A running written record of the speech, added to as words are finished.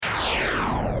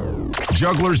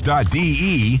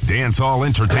Jugglers.de, Dancehall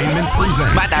Entertainment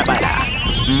presents Badda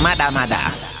Badda, Mada Mada,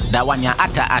 the one ya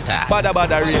atta atta. Badda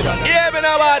Badda radio. Yeah, me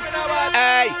know what?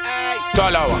 Hey,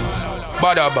 Talawa,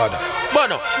 Badda Badda,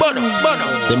 Bono, Bono, Bono.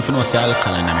 Them for no say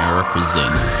alkaline and I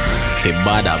represent for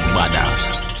Badda Badda,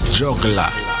 Juggler,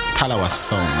 Talawa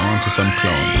song. I want to some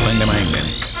clown. Find them in them.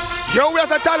 Yo, we are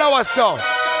a Talawa song.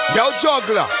 Yo,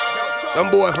 Juggler.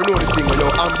 Some boy if you know the thing, you know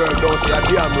Amber don't say a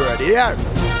damn word. Yeah.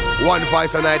 One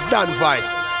voice and I done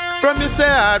voice. From you say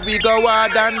hard, we go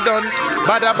hard and done.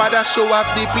 Badda Badda show off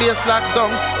the place locked down.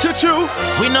 Choo-choo.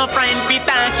 We no friend fi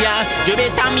thank ya. You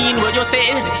better mean what you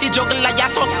say. See Juggler ya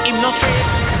so him no afraid.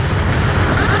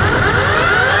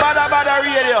 Badda Badda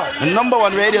radio, the number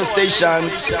one radio station.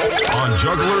 on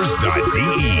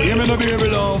Jugglers.de. Hear me no baby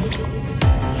love.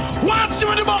 Watch you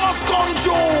when the boss come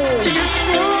through. You get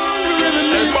stronger every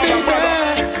minute,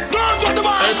 baby. Don't touch the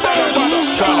boss.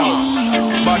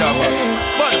 Badda Badda.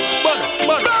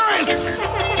 Paris.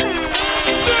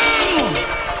 Sing.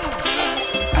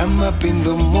 I'm up in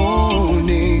the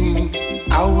morning,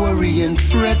 I worry and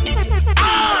fret.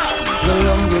 The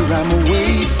longer I'm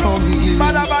away from you, the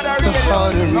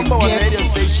harder it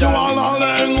gets. You all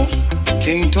along.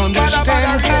 Can't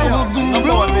understand how a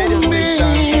grown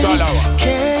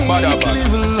man can't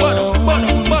live alone.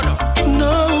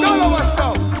 No,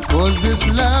 cause this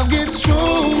love gets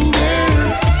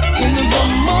stronger in the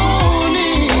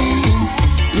mornings.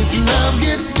 This love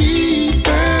gets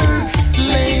deeper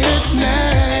late at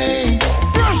night.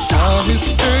 All this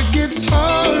hurt gets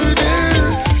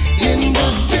harder in the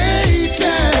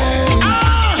daytime.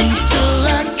 And still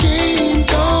I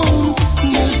can't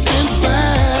understand why.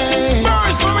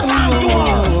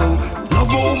 Love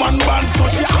a woman bad, so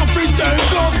she have to stay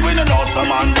close when you know some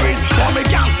man breathe. But me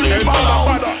can't sleep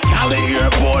alone. Call the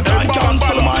airport and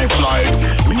cancel my flight.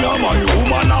 Me and my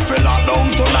woman I feel locked down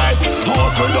tonight.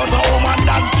 House we got a woman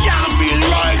that can't feel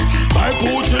right. My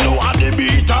Puccino at the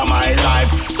beat of my life.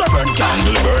 7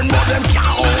 candle burn, but them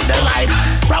can't hold the light.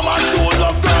 From a true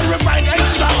love girl we find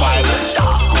extra vibe.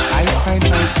 I find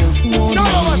myself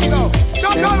wanting you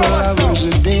several hours a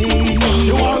day.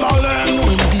 You all alone.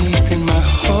 When deep in my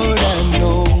heart I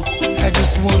know I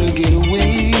just wanna get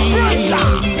away.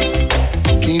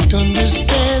 Can't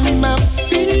understand my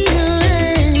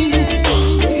feeling.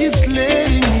 It's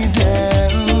letting me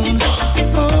down.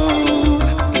 Oh,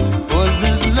 was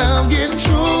this love get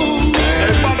stronger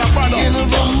in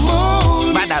the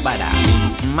morning? Badda Badda,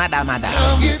 Mada Mada,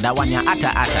 the one ya atta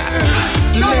atta.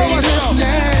 Late at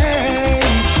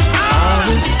night, all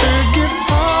this hurt gets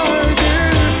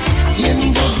harder in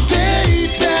the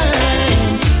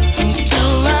daytime. And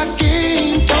still I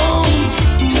can't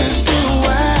understand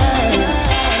why.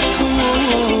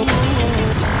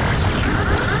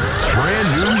 Brand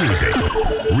new music.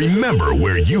 Remember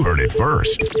where you heard it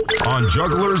first on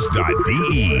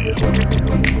Jugglers.de.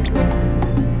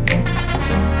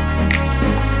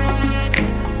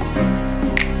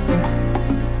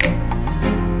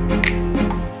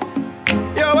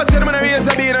 Yo, what's in the race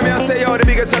of being? I say, yo, the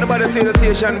biggest and the baddest in the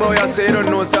station, boy. I say, you don't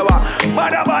know, so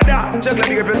Badda Badda. Check like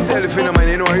big up yourself, you know, man.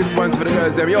 You know, response for the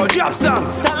girls, them. Yo, drop song.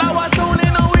 Tell her what's only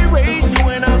know we rate you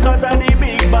in a cause of the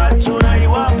big bad tune and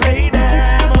you a play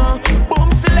them.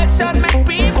 Boom selection make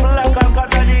people like a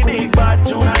cause of the big bad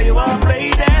tune and you a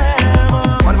play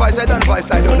them. One voice I done,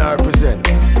 voice I don't represent.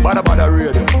 Badda Badda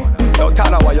radio. Yo,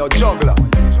 Talawa, yo, Juggler.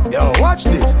 Yo, watch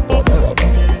this.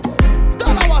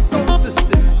 Talawa sound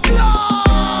system.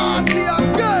 Lord, we are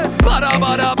good. Badda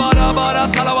Badda Badda Badda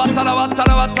Talawa Talawa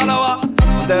Talawa Talawa.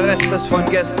 The rest is fun,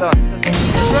 guess that.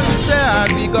 When we say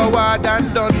hard, we go hard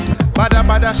and done. Badda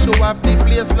Badda show off the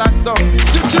place locked down.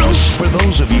 For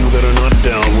those of you that are not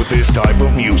down with this type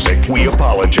of music, we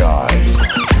apologize.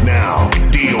 Now,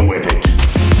 deal with it.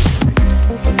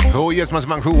 Oh yes, Mass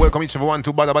Man Crew, welcome each and everyone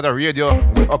to Badda Badda Radio.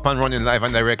 We're up and running live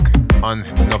and direct on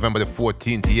November the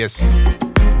 14th, yes.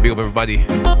 Big up everybody.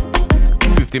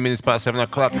 15 minutes past 7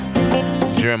 o'clock,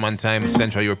 German time,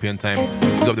 Central European time.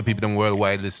 Big up the people them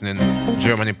worldwide listening,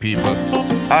 Germany people.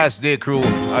 ASD crew,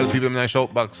 all the people in the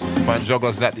shoutbox, on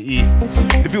Jugglers.de.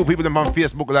 The few people them on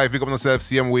Facebook Live, big up themselves,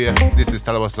 same way. This is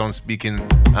Talawa Sound speaking,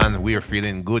 and we're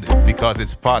feeling good because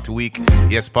it's party week.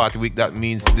 Yes, party week, that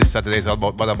means this Saturday is all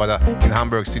about Badda Badda in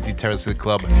Hamburg City Terrace Hill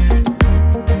Club.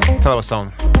 Talawa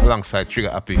Sound, alongside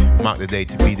Trigger Happy, mark the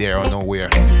date, be there or nowhere.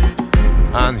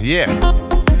 And yeah,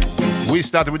 we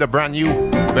started with a brand new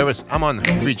Beres Amon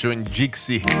featuring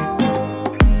Jixi,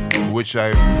 which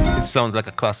it sounds like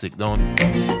a classic, don't?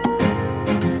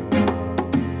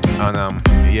 And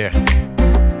yeah,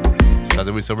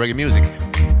 started with some reggae music,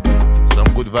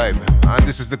 some good vibe. And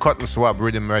this is the Cotton Swab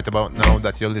rhythm right about now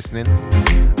that you're listening.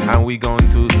 And we going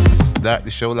to start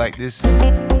the show like this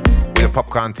with a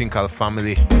popcorn thing called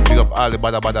family. Big up all the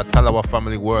Badda Badda Talawa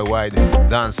family worldwide,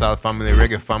 Dancehall family,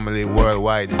 reggae family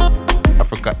worldwide,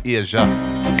 Africa, Asia,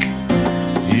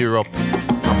 Europe,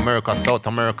 America, South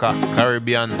America,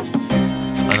 Caribbean,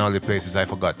 and all the places I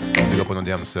forgot. Big up on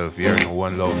themselves here in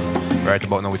one love. Right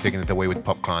about now we're taking it away with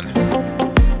popcorn.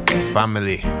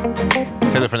 Family.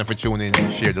 Tell a friend if you tune in,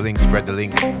 share the link, spread the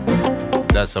link.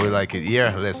 That's how we like it.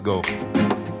 Yeah, let's go.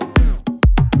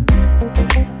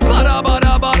 Badda,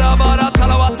 badda, badda, badda,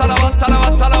 talawa, talawa,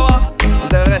 talawa, talawa.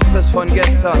 Der Rest ist von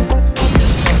gestern.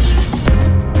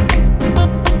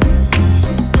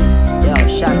 Yo,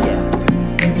 Shaggy.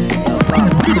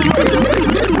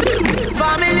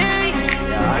 Family.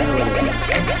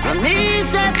 I me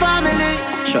say family.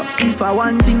 Sure. If I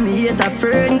want thing, me hate a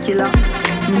fern killer.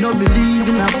 Me no believe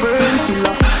in a fern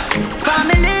killer.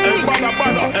 Family. Hey, Badda,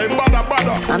 Badda, hey, Badda,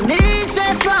 Badda. I me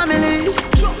say family.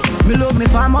 Me love me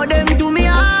family, them to me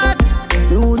heart.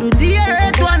 Me who do the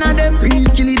earth, one of them. Real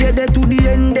killy dead to the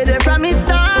end, dead from me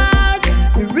start.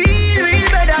 Me real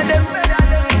better them.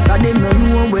 Cause them no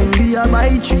know when we a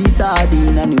buy 3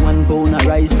 sardines and the 1 pound of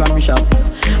rice from shop.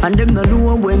 And them no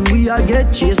know when we a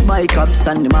get chased by cops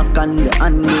and the Mac and the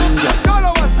hand ninja.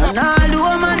 And all the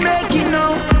woman make it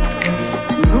now.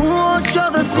 No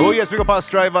struggle free. Oh yes, we go past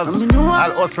drivers,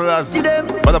 all hustlers.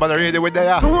 Badda Badda Radio with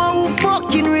there. No who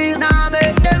fucking real now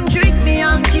make them trick me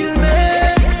and kill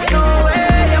me. No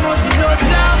way, you must be blood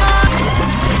glamour.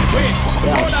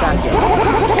 Yeah, Shaggy.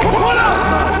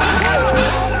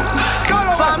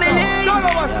 Family.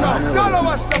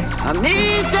 I me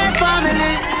say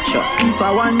family. Sure. If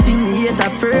I want thing, me hate a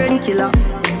fern killer.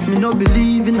 Me no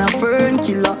believe in a fern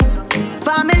killer.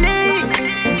 Family.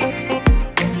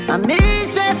 I me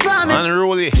say family.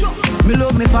 Unruly. Me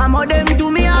love me family, them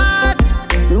to me heart.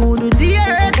 Me who do the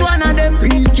earth, one of them.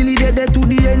 Real killy dead to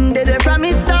the end, dead from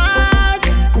me start.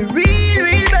 Me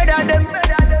real better them.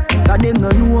 Cause them no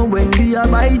know when we a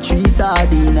buy 3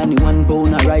 sardines and the 1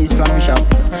 pound of rice from shop.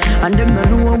 And them no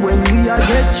know when we a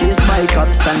get chased by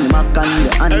cops and the Mac and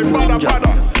the hand ninja.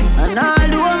 And all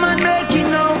the woman make it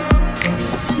now.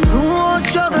 You know how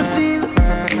struggle feel.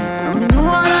 And me know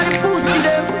all of the pussy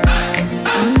them.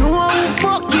 You know who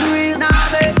fucking real. Now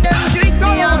make them trick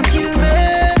me and kill me.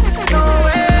 No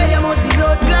way, you must see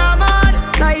blood glamour.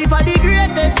 Life are the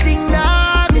greatest thing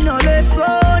that. Me no left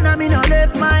grown and me no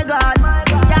left my God.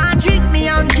 Can't trick me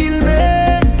and kill me.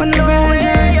 No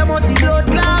way, you must see blood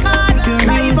glamour.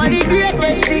 Life are the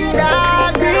greatest thing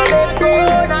that. Me no left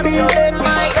grown and me no left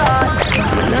my God.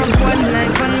 Love one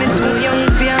life and me too young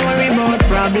for worry about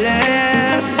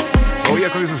problems. Oh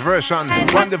yes, so this is version,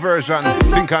 one the version.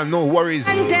 Think I no worries.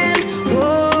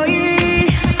 Oh yeah,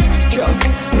 sure.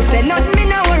 Me say nothing me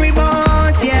no worry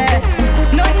about, yeah.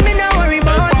 Nothing me no worry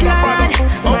about, lad.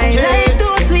 My life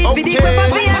too sweet for the pepper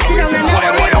for you. Sit down and no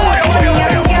worry about me.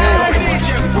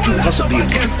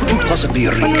 Would you possibly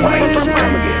rewind from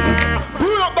time again?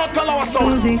 Pull up that Talawa sound.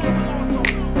 Music.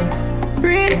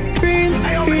 Real.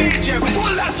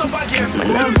 Pull that up again. Man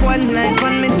have one life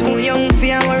and me too young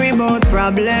for worry about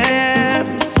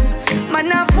problems.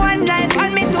 Man have one life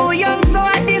and me too young, so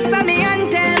I diss me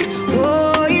anthem.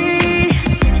 Oh yeah,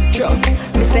 sure.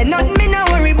 Me say nothing me no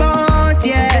worry about,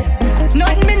 yeah.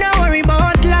 Nothing me no worry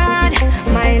about, lad.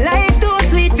 My life too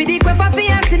sweet for the queffer for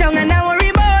you sit down and I worry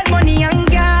about money and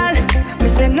girl. Me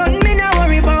say nothing me no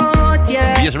worry about,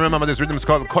 yeah. Yes, remember this rhythm is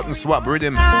called Cotton Swab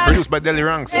Rhythm, produced by Deli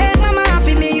Ranks. Hey, mama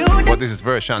happy me you. But this is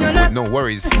version with no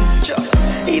worries. Sure.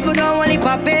 Even though only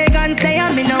for pagans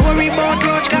there, me no worry about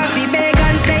roach cause the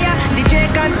pagans there. The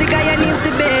J-cans, the guy needs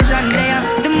the Bajan there.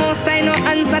 The most I know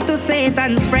answer to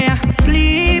Satan's prayer.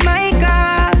 Plead my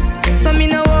cause, so me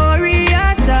no worry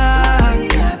at all.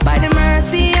 By the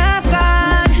mercy of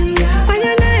God, on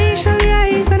your light shall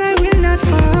rise and I will not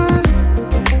fall.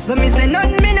 So me say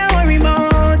nothing me no worry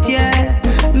about, yeah.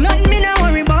 Nothing me no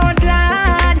worry about,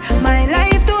 lad. My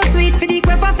life too sweet for the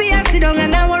queffer for you sit down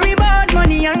and I worry about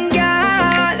money and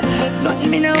girl. Nothing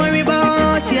me no worry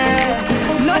about, yeah.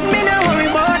 Nothing me no worry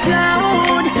about,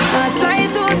 loud. Cause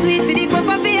life too sweet for the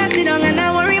queffer for you sit down and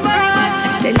I worry about.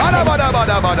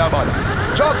 Badda.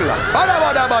 Juggler.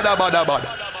 Badda.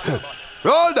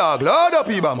 Roll dog, load up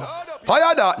Ibama.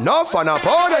 Fire that, no fun, a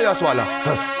powder you swallow.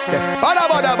 Badda.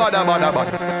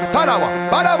 Talawa.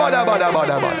 Badda.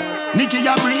 Nikki,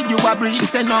 I breathe, you a breathe. She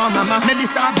said no, mama.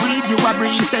 Melissa, I breathe, you a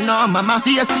breathe. She said no, mama.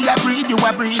 Stacy, I breathe, you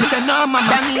a breathe. She said no,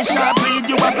 mama. Danisha, I breathe,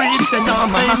 you a breathe. She said no,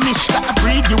 mama. Mishka, I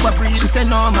breathe, you a breathe. She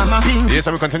said no, mama. Pink. Yes,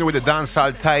 and we continue with the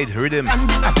dancehall tide rhythm.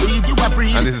 I breathe, you a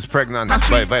breathe. And this is Pregnant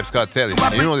by Vibes Cartel.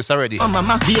 You know this already. Oh,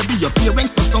 mama, baby, your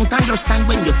parents just don't understand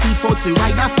when your teeth out feel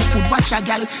right off. You could watch a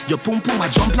gal. Your pum pum a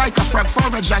jump like a frog for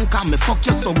a jam. Come me fuck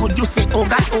you so good, you say oh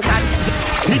God, oh God.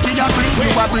 Nikki, I breathe,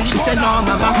 you a breathe. She said no,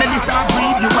 mama. Melissa, I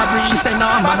breathe, you a breathe. She said no,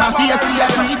 mama. Stacy, I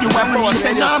breathe, you a breathe. She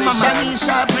said no, mama.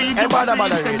 Danisha, I breathe, you a breathe.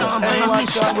 She said no, mama.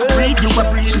 Mishka, I breathe, you a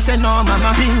breathe. She said no, mama.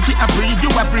 Pinky, I breathe,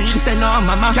 you a breathe. She said no,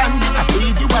 mama. Candy, I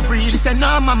breathe, you a breathe. She said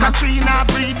no, mama. Katrina, I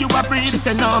breathe, you a breathe. She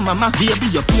said no, mama.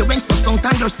 Baby, your parents just don't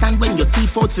understand when your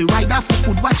teeth out feel right off.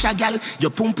 You could watch a gal.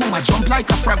 Your pum pum a jump like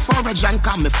a frog for a jam.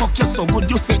 Come me fuck you so good,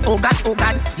 you say oh God, oh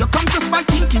God. You come just by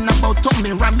thinking about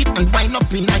tummy, ram it and wind up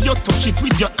in and you touch it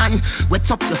with your hand. Wet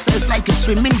up yourself like you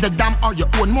swim in the dam or your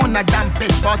own mona damn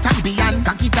bed, but and beyond.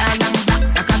 Kakita lang black,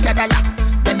 kakadala.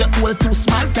 Then the hole too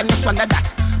small, can you swallow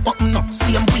that? Open up,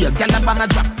 same way, gyal a bama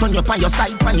drop. Turn you up on your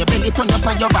side, on your belly, turn you up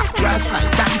on your back. Grass fly,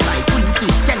 time fly, 20,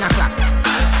 10 o'clock.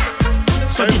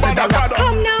 So you better rock.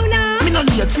 Come now, now. Me no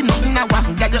late for nothing now.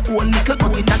 Get your own little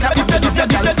booty that if you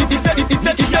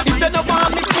no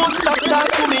want me, smoke stop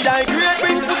talk to me. Like great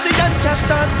bring pussy and cash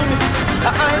dance to me.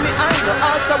 I no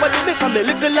ask how do me from the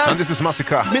little land. And this is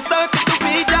Massacre. Me start to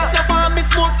be that. No want me,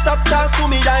 smoke stop talk to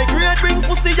me. Like great bring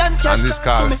pussy and cash dance to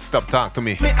me. And this called Stop Talk to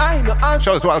Me. Me I no ask.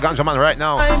 Shout out to all Ganja Man right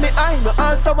now. I no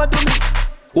ask how do me.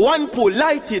 One pull,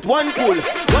 light it, one pull.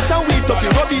 What a week up,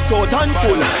 you rub it out,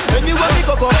 handful. Anywhere we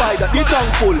go by that, the tongue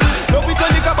full. Love it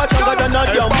when you come back stronger than a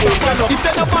damn fool. If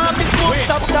you don't want me, smoke,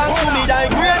 stop dance to me.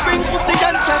 Like great bring pussy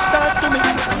and cash dance to me.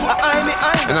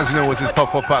 And as you know, it's this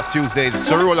Puff Puff Past Tuesdays.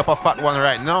 So roll up a fat one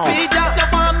right now.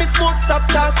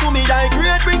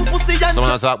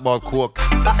 Someone talk about coke,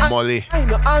 Molly,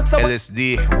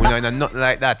 LSD. We know nothing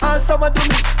like that.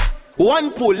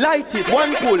 One pull, light it,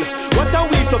 one pull. What a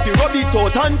week of you rub it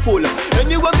out, handful.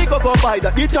 Anywhere we go by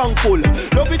that, the tongue full.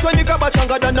 Love it when you come back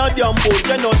stronger than a damn bull.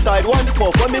 Genocide, one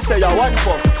puff, when me say ya one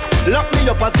puff. Lock me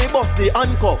up as me bust the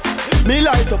handcuff. Me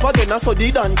light up again, I saw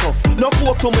the handcuff. No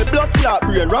coke to me blood clot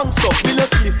brain, wrong stuff. Me no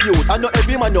slip you, I know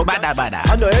every man no Badda, badda.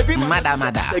 I know every man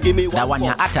Mada. Say give me one that one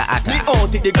ya atta. Me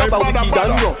out it, the grabber wicked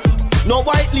and rough. No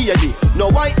white lady, no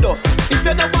white dust. If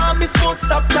you don't want me, smoke,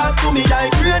 stop talk to me.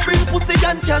 Like great bring pussy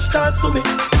and cash dance to me.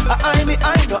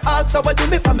 I no ask how I do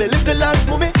me from me little last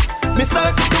mommy. Me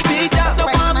start to be that. No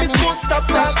want me, smoke, stop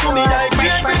talk to me. Like great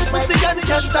bring pussy and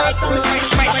cash dance to me.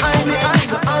 I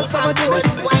no ask how I do it.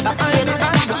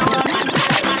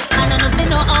 I don't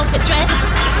know how to dress.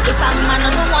 If I'm man,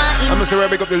 I don't want him. I'm gonna say right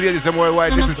back up the ladies and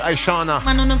worldwide. This is Aishana.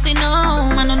 Man, I don't know.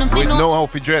 We know how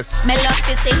to dress. Me love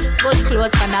to see good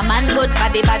clothes for a man, good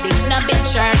body. No big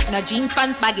shirt, no jeans,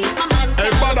 pants, baggy. A man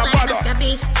cannot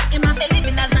be. Him have to live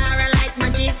in a Zara like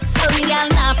magic. So me all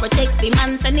now protect the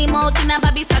man. Send him out in a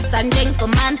baby socks and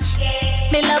gentleman.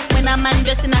 Me love when a man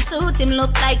dress in a suit. Him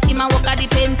look like him a walk at the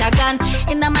Pentagon.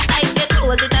 In a my tight get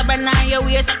clothes, it a brand now your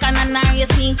wear second and now your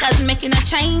sneakers making a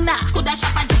China. Coulda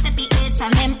shop at Giuseppe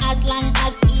H&M as long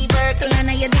as he Berkeley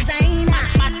and your designer.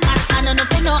 I don't know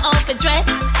if you know how to dress.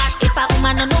 If a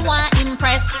woman don't know what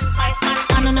impress.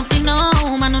 I don't know if you know.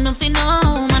 Man don't know if you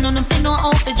know. Man don't know if you know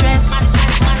how to dress.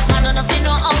 Man don't know if you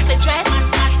know how to dress.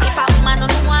 If a woman don't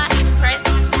know what impress.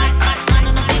 Man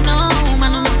don't know if you know.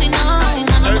 Man don't know if you know.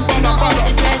 Man don't know if you know how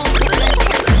to dress.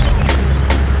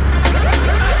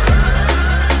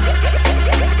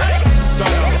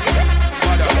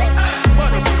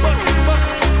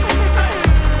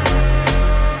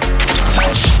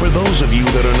 For those of you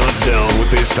that are not down with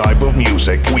this type of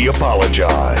music, we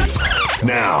apologize.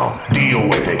 Now, deal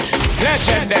with it.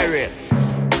 Legendary.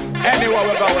 Anywhere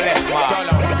we go, let's march.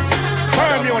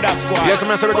 Bermuda Squad. Yes,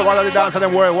 man, so we go all of the dance and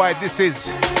them worldwide. This is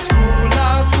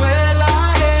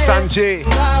Sanjay,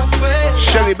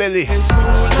 Shelly Belly,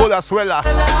 Scola Swella,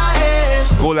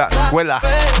 Scola Squella.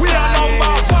 We are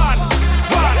number one.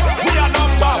 We are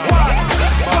number one.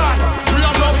 We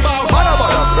are number one.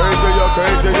 You're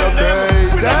crazy.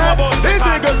 These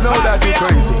niggas know that you're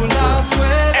crazy.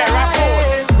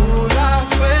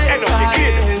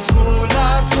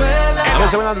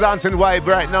 Yes, we're on the dancing vibe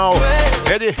right now.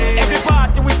 Ready? Every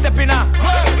party we step in here.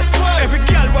 Every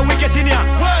girl when we get in here.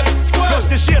 Plus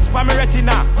the shades for me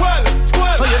retina.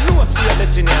 So you know see you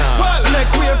let in here.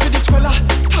 Like we for the squella,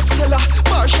 top seller,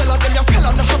 Marshalla, them your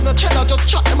fella, no have no cheddar, just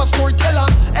chat them a storyteller.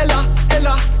 Ella.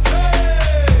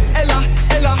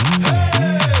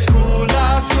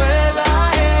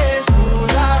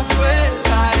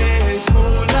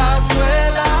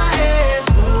 Escuela,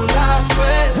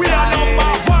 we are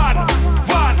number one.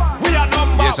 We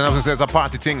and I was say it's a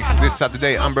party thing this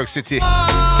Saturday, Hamburg City,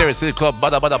 Terrace Hill Club,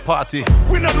 Badda Badda Party.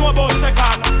 We don't know about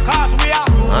second, cause we are.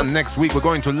 And next week we're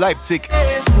going to Leipzig.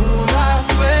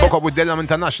 Book up with Delam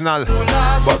International.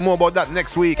 But more about that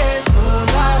next week.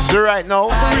 So right now,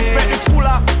 respect the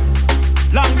schooler.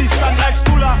 Long distance like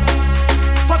schooler.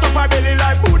 Fat up our belly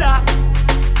like Buddha.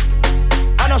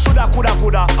 And I shoulda,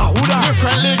 coulda.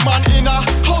 Different league man in a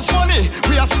house money.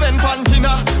 We a spend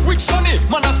pantina. Which sunny?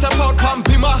 Man a step out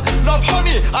pampima. Love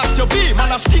honey. Ask your B.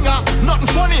 Man a stinger. Nothing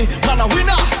funny. Man a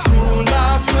winner.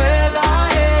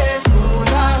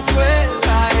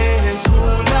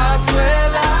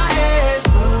 Escuela,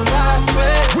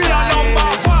 we are number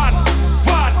one.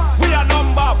 We are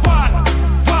number one.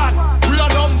 We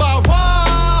are number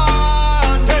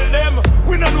one. Tell them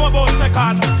we don't know about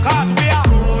second, cause we are.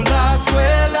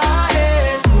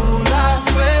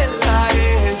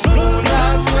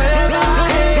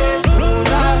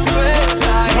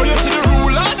 Now you see the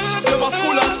rulers, they were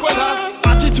school and squatter.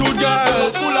 Attitude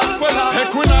girls, school and squatter.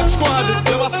 Equinox squad,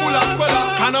 they were school and squatter.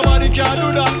 Can nobody can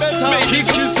do that better. Make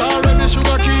his kiss already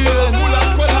sugar kill. School and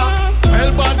squatter.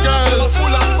 Well bad girls,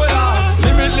 school and squatter.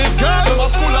 Limitless girls, they were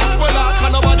school and squatter.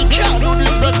 Can nobody can do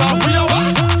this better. We are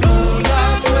what? School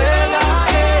and squatter.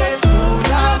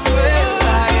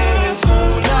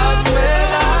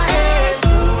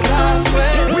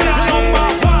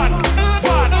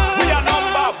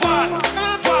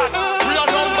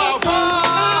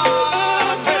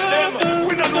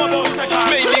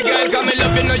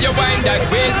 You wind that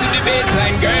way to the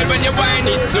baseline, girl. When you wind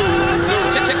it slow.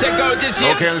 Check out this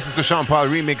shit. Okay, this is the Sean Paul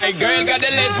remix. Hey, girl, got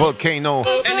the let Volcano.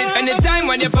 Anytime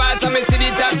when you pass, I me see the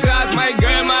top class. My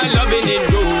girl, my loving it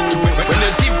go. When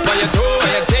you tip on your toe,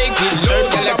 when you take it low,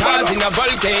 girl, you cause in a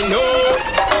volcano.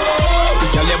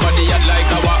 Girl, your body hot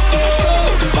like a wah.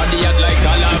 Body hot like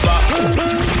a lava.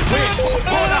 Wait,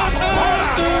 hold on.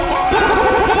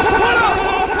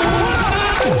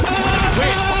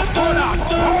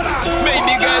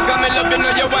 Baby girl, come and love you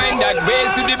know you wind that way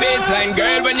to the baseline,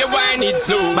 girl. When you wind it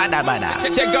slow. Badda badda.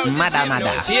 Check out Mada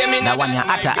mada. That one you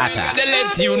atta. They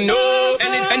let you know.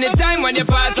 Anytime when you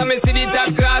pass, I me see the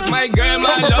top class. My girl,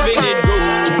 my loving it go.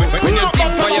 When you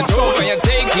tip on your toe, when you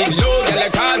take it low, girl,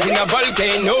 you cause in a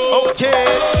volcano. Okay.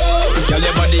 Girl,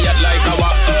 your body hot like a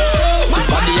wah.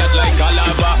 Body hot like a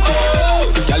lava.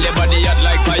 Girl, your body hot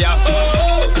like fire.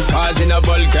 Cause in a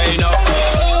volcano.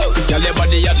 Girl, your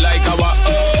body hot like a wah.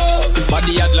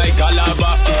 Body hot like a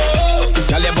lava.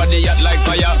 Girl, your body hot like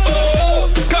fire.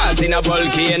 Cause in a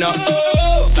volcano.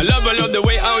 I love the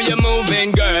way how you're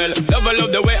moving, girl. Love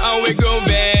the way how we're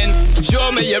grooving.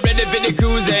 Show me you're ready for the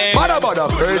cruising. Badda,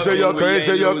 crazy, you're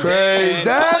crazy.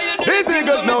 These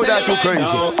niggas know that you're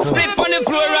crazy. Split on the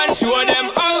floor and show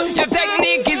them how your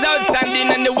technique is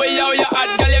outstanding. And the way how you're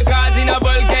hot, girl, you're causing a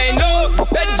volcano.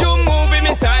 Bedroom movie,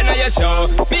 me style on your show.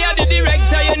 Me are the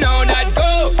director, you know that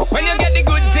go. When you get the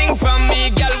good thing from me,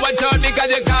 girl, watch out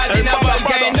because you're causing a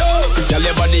volcano. Girl,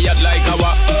 your body hot like a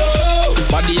wah.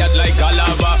 Body hot like a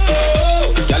lava.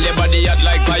 Girl, your body hot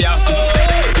like fire.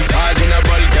 Causing a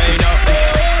volcano.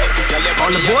 All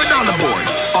aboard, all aboard.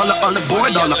 All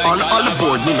aboard, all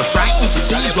aboard. We no frightened for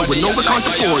things that we know we can't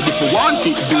afford. If we want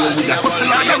it, do it, we got hustle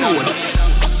on the road.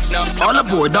 All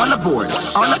aboard, all aboard.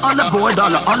 All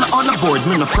aboard.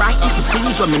 Me no frightened for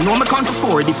things when me know me can't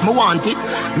afford. If me want it,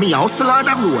 me a hustle on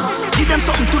the road. Give them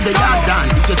something to the yard done.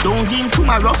 If you don't give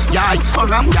tomorrow, yeah, for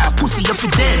ram, yeah, pussy if you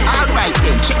dead. Alright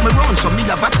then, check me round so me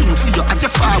have a thing for you as you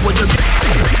forward you get.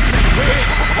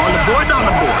 All aboard. All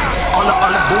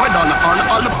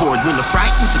aboard. We no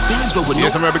frightened for things when we know.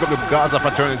 Yes, I'm gonna pick up the Gaza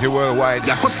fraternity worldwide.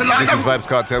 Yeah, hustle on This is Vibes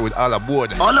Cartel with all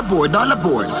aboard. All aboard.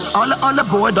 All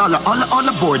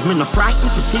aboard. Me no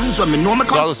frightened for things when me know me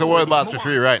So can't. I'll the world boss for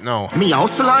free right now. Me a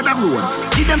hustle on the road.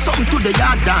 Give them something to the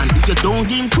yard done. If you don't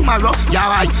give tomorrow, yeah,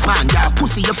 right, man, yeah,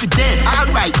 pussy if you dead.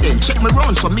 Alright then, check me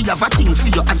round so me have a thing for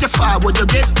you. As you forward you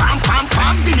get pam.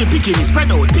 Silly picking it,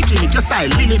 spread out, picking it, your style,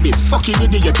 little bit. Fucking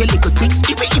idiot, your little ticks.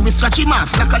 If it scratch him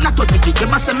off like a lot of ticket. You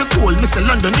must say me cool, Mr.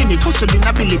 London in it. Hustling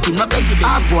ability, no beg it.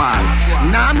 Boy,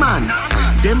 nah man,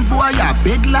 them boy are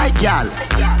big like y'all.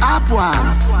 Boy,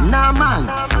 nah man,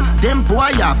 them boy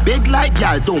are big like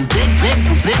y'all. Don't big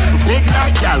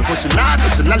like y'all. Hustle la,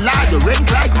 you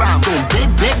rank like ram. Don't big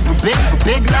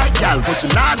like y'all. Hustle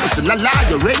la,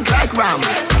 you rank like ram.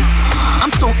 I'm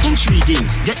so intriguing.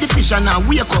 Get the vision now,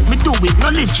 wake up, me do it.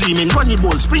 No live dreaming. Money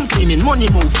ball, spring cleaning, money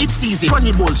move, it's easy.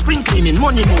 Money ball, spring cleaning,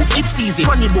 money move, it's easy.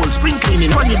 Money ball, spring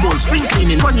cleaning, money ball, spring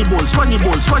cleaning, money balls, money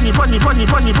balls, money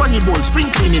ball, spring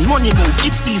cleaning, money move,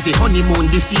 it's easy. Honeymoon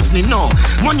this evening, no.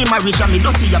 Money marriage and me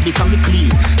dirty, I become me clean.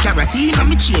 Carotene and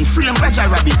me chain, frame Raja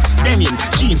Rabbit. Denim,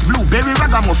 jeans, blueberry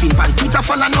ragamuffin, pantita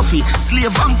for nuffy.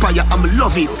 Slave vampire, I'm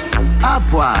love it. Up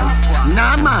boy,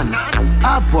 nah man.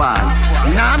 Up boy,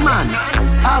 nah man.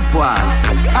 Up boy,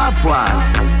 up boy,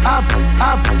 up.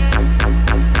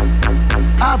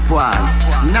 Up boy,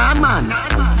 nah man.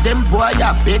 Them boy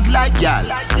a big like y'all.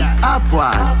 Up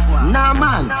boy, nah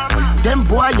man. Them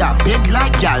boy a big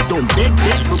like y'all. Don't big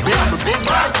like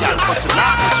y'all. Cause you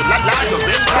like you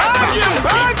big like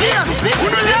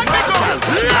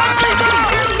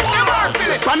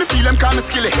when me feel them call me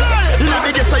skilly. You know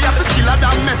they get to you for skill and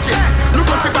damn messy. Look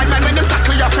out for bad man when them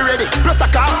tackle you for ready. Plus I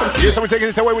call some skill. Yes, I'm taking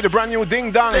it away with the brand new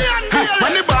Ding Dong.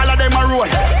 When the ball of them a roll,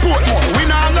 Portmore, we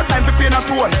now have no time for paying a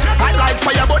toll. I like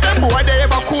fire but them boy they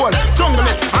ever cool.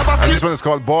 Junglist, have a skill. This one is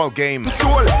called Ball Game.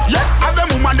 Soul, yeah, have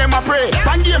them woman them a pray.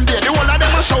 Pan game day, the whole of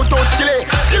them a shout out skilly.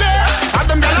 Skilly, have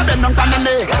them gyal a bend down on the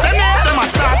knee. Them a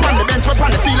start on the bench but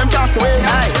on the field them cast away.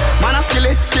 Man a skilly.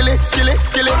 Man a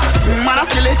skilly. Man a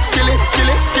skilly.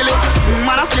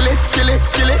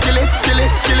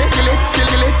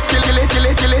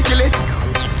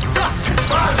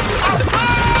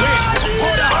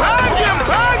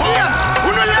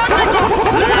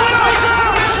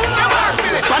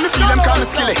 When the feel them call me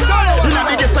skilly. You know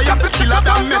they get to you for skill and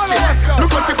damn messy.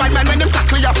 Look out for bad man when them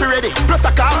tackle you for ready. Plus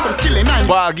I call some skilly 9.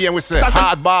 Ball game we say,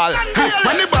 hard ball.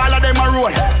 When the ball of them a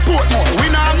roll, Portmore, we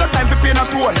now have no time for paying a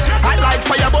toll. I like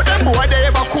fire but them boy they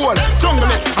ever cool.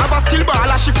 Junglist, have a skill ball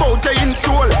as she fout they in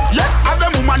soul. Yeah, have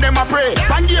them woman them a pray.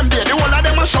 Pan game day, the whole of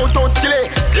them a shout out skilly.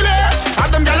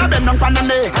 Have them gyal a bend down on the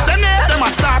knee. Them a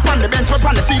start on the bench but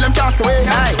on the field them cast away.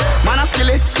 Man a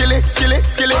skilly.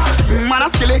 Man a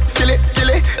skilly.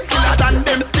 Skiller than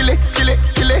them skilly.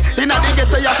 Inna they get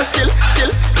to you for skill.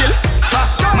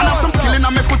 Man have some skill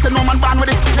inna me foot and no man born with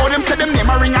it. Oh them say them name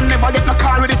a ring and never get no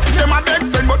call with it. Them a big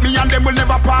friend but me and them will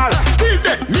never part. Till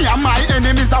then, me and my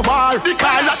enemies a war. The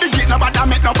call at the gate nobody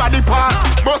make nobody pass.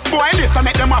 Bust boy this and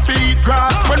make them a feed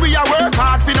grass. When we a work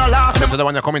hard for no last. So the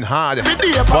one you're coming hard.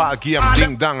 Ball game,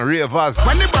 Ding Dong, ravers.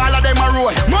 When the ball of them a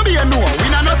roll, mommy you know we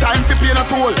not no time to pay no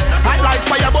toll. I like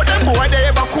fire but them boy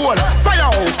they ever cool.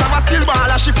 Firehouse have a skill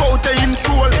ball as she fout in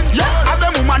soul. Yeah, have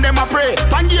them woman them a pray.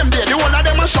 Pan game day, the whole of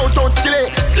them a shout out skilly.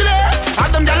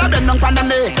 Have them gyal a bend down on the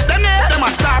knee. Them a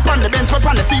start on the bench but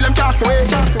on the field them cast away.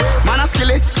 Man a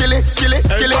skilly.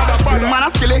 Man a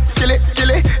skilly.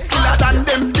 Skiller than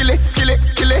them skilly.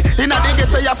 Inna they get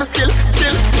to you for skill.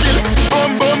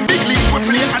 Boom, big league we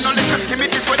play and no little skimmy.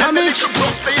 This way them little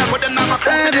blocks stay but them never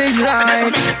come to this.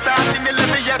 Make me start in the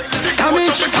level yet. The coach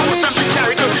of the coach and we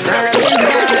carry the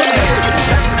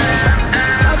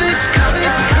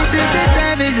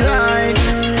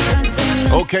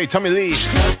Okay, Tommy Lee,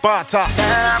 Sparta.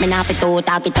 Me not fi to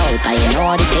talk it out, cause you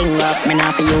know the thing up. Me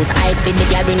not fi use hype for the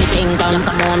girl when the thing come.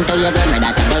 Come home to your girl, me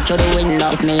that go through the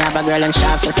window. If me have a girl and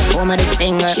shaft, just show me the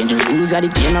singer. She just use the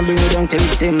game and bring me down till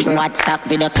it's simple. WhatsApp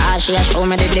with the car, she a show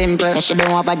me the dimple. Say she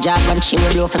don't have a job and she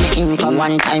will do for me income.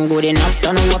 One time good enough,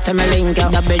 so no what for me link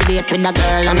up. Double date with the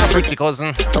girl and a pretty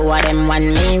cousin. Two of them want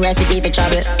me, recipe for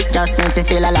trouble. Just need to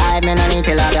feel alive, me no need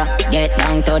to love ya. Get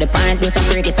down to the point, do some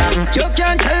freaky something. You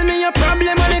can't tell me your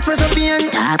problem when it was a pain.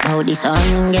 Talk about the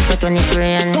sun, get put when it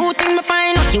rain. Two things me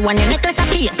find out, you want your necklace of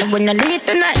face. So when you leave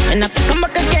tonight, and if you come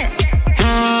back again.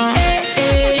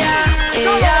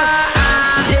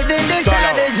 Living the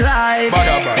savage life.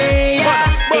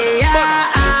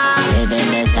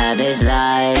 Living the savage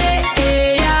life.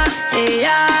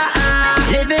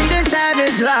 Living the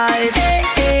savage life.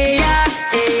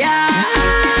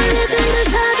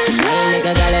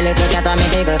 Little cat on me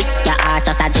jiggle. Your ass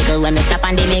just a jiggle when me step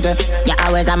on the middle. You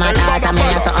always a my thought and me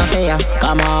have something for you.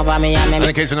 Come over me and me.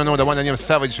 In case you don't know, the one named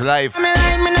Savage Life. Me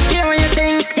like me not care when you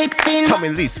think 16. Tommy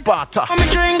Lee, Sparta. I'm a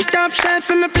drink, top shelf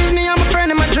for me please me, I'm a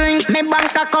friend of my drink. Me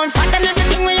bank account fat and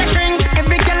everything when you shrink.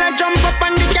 Every girl I jump up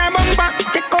on the car bumper.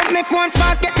 Take out me phone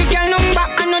fast, get the girl number.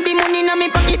 I know the money in me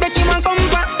pocket, bet you won't come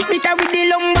back. Beat her with the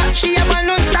lumber, she a ball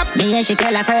non-stop. Me and she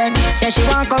tell her friend, say she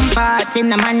won't come fast.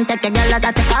 Cinnamon take a girl out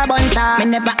of the car bun saw. Me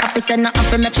never office and nothing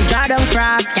for make she draw down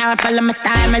frog. Can't follow my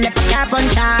style, me left a car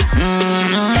punch out.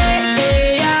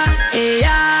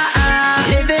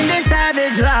 Living the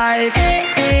savage life.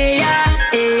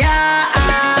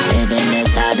 Living the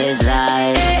savage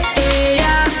life.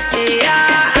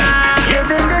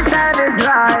 Living the savage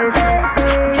life.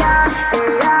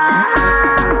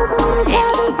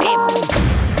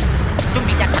 To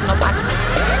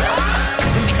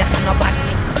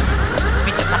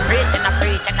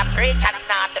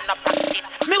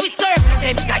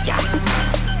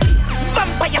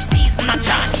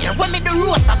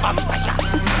roast a vampire.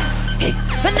 Hey,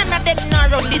 and none of them not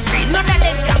run the street, none of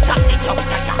them can tap the chop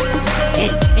tire.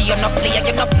 Hey, you're not play.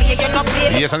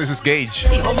 Yes, and this is Gage.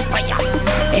 The umpire.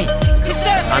 Hey,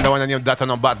 and the one named Data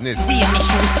No Badness. See me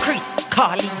shoes Chris,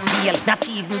 calling Gale. Not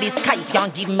even the sky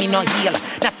can't give me no heal.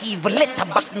 Not even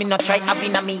letterbox me no try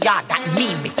having a me yard. That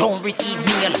mean me don't receive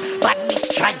mail. Badness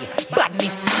try,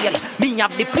 badness fail. Me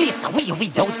have the place we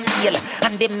without steal.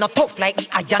 And them not tough like the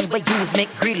iron we use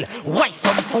make grill. Why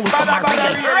some fool come a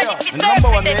real? Ready to serve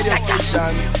me them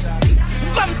tire.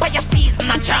 Vampire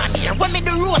season a journey. When me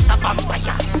the roast a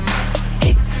vampire.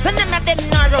 Hey, none of them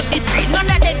not run the street. None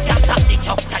of them can tap the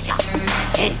chop tire.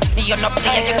 Hey, you're not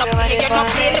play. Look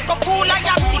a fool I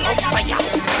am the umpire.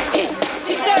 Hey,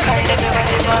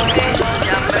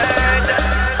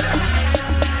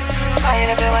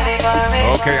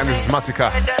 okay, and this is Massacre.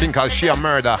 Thing called She a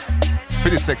Murder.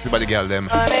 Pretty sexy by the girl them.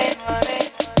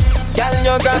 Girl,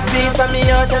 you got peace on me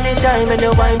heart anytime and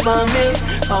you wine for me.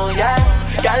 Oh yeah.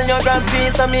 Girl, you got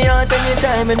peace on me heart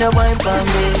anytime and you wine for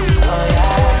me. Oh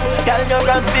yeah. Girl, you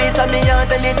got peace on me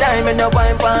heart anytime and you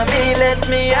wine for me. Let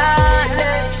me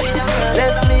heartless.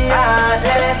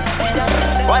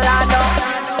 Well I know.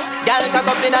 Girl,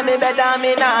 cock up inna me bed and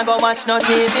me nah go watch no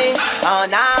TV. Oh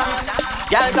nah.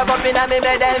 Girl, cock up inna me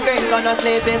bed and green go no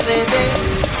sleepy.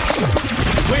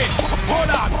 Wait, hold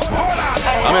on.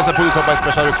 I'm going to put it up by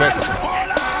special request.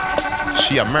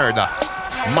 She a Murder.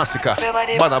 Massacre.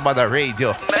 Badda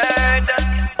Radio.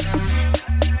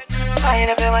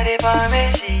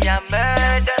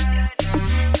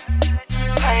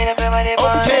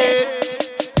 Okay.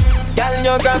 Girl,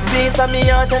 you got peace on me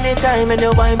heart anytime and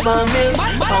you wine for me.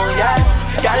 Oh yeah.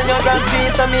 Girl, you got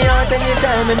peace on me heart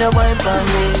anytime and you wine for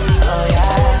me. Oh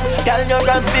yeah. Girl, you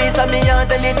got peace on me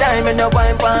heart anytime and you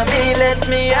wine for me. Let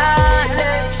me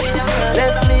heartless.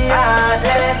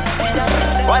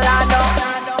 Well I know.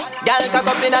 Girl, cock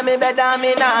up inna me bed and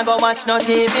me nah go watch no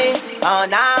TV. Oh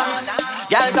nah.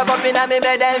 Girl, cock up inna me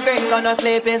bed and green go no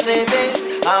sleepy.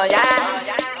 Oh yeah.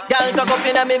 Girl, cock up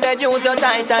inna me bed, use your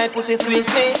tight pussy squeeze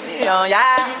me. Oh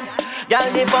yeah.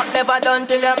 Girl, the fuck never done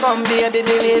till you come, baby,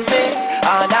 believe me.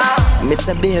 Oh nah.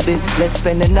 Mr. Baby, let's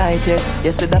spend the night, yes.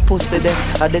 You see that pussy them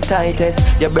are the tightest.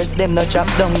 Your breast them no chop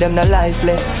down, them no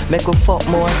lifeless. Make you fuck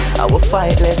more, I will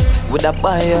fight less. With a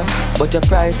buyer, but you're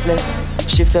priceless.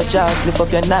 Shift your jaws, lift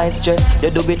up your nice dress. You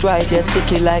do it right, yes,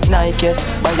 sticky like Nike, yes.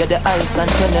 Buy you the ice and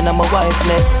turn on my wife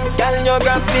next. Girl, you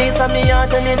got peace on me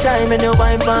heart anytime and you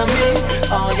wine for me.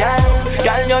 Oh yeah.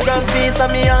 Girl, you got peace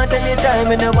on me heart anytime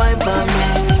and you wine for me.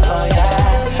 Oh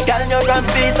yeah. Girl, you got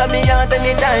peace on me heart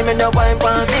anytime and you wine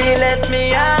for me. Let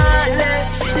me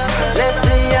heartless.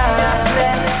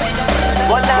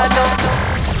 What I know.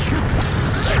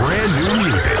 Brand new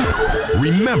music.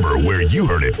 Remember where you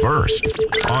heard it first.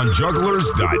 On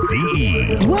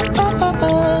jugglers.de.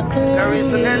 There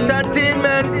is an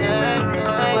entertainment.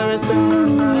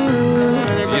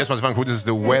 Yes, my fan crew, this is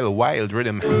the Well Wild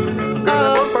Rhythm.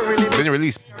 Been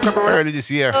released early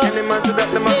this year. Let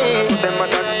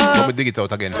me dig it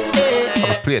out again.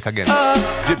 I'll play it again.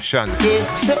 Egyptian.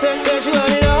 Say she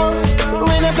want it all.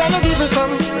 When I'm gonna give her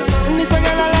some. This a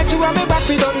girl I like, she want me back,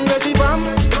 we don't know she from.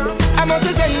 I must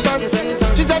say Senton.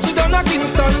 She said she done a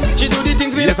Kingston. She do the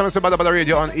things we yes, I'm going to say Badda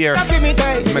Radio on air.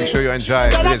 Make sure you enjoy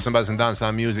Rhythms and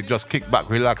Dancehall music. Just kick back,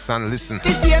 relax and listen.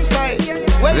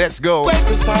 Let's go.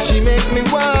 She make me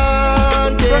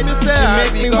want it. She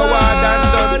make me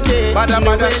want it. Badda,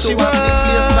 she want the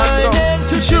place locked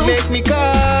down. She make me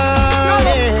call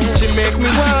it. She make me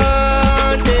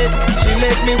want it. She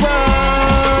make me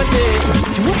want it.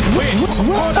 Wait,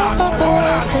 hold on.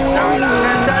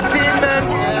 Entertainment.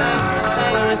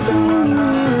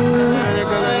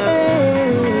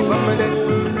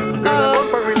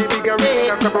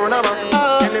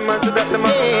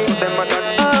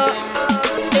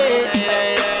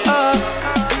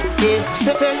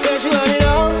 Say she want it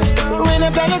all. When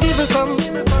I'm gonna give her some.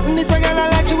 This a girl I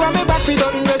like, she want me back, we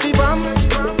don't know she from.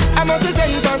 I must say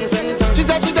Senton. She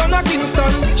said she done a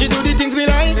Kingston. She do the things we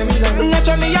like.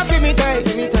 Naturally I feel me tight.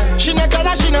 She not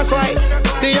gonna, she not swipe.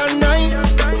 The online,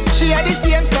 she had the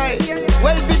same side.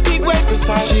 Well big, well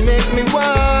precise. She make me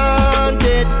want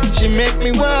it. She make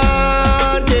me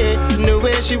want it. The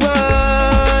way she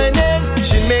want it.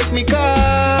 She make me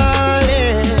call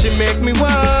it. She make me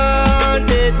want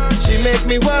it. She make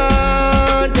me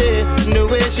want it. The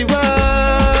way she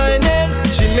want it.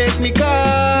 She make me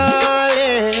call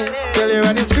it. Girl, you're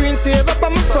on the screen, save up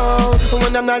on my phone. And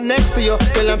when I'm not next to you,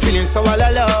 girl, I'm feeling so all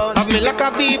alone. Have me lock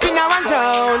up deep in our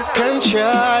zone. Control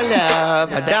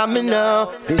love, I damn me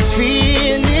know. This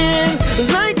feeling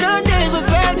like I never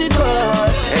felt before.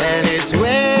 And it's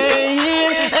weighing,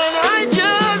 and I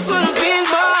just wanna feel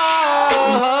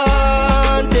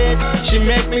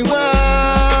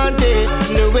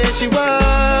she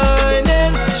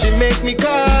whining, she make me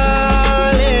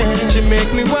calling, she make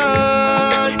me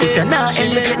want. If you're not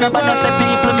elevate, nobody say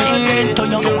people mean to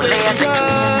you. Lazy.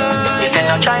 If you're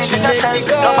not trying to yourself,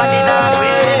 nobody not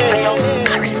waiting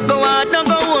for you. Go out, no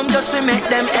go home, just to make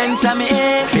them ends of me.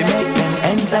 To make them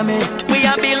ends of me. We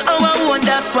are build our own,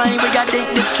 that's why we gotta take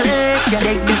the straight. Yeah,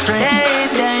 take the straight.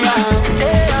 They are.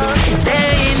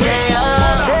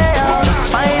 Just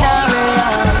find a way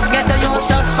out. Get the youth,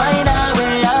 just find a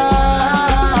way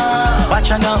out.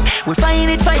 Watch out now. We find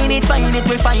it, we find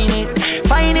it.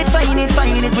 Find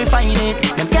it, we find it.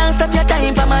 Them can't stop your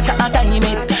time for much a time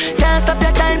it. Can't stop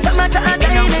your time for much a time it.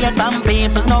 No wait for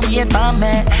people, no wait for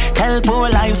me. Tell poor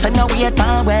lives and no wait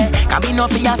for way. Come in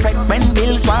off your friend when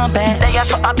bills want pay. They are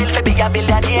so a bill for be a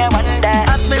billionaire one day.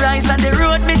 As me rise on the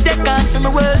road, me take on for me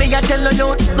world. Me a tell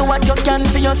you, do what you can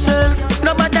for yourself.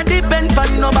 Nobody depend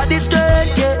on nobody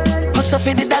straight, yeah. Hustle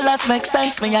for the dollars make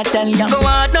sense, me I tell ya. Go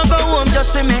out, no go home,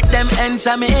 just to make them ends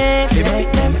of me. To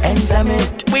make them ends of me.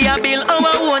 We are build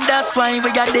our own, that's why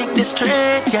we gotta take the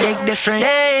straight. Yeah, take the straight.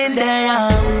 Day in, day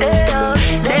out.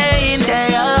 Day in,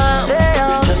 day out.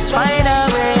 Just find a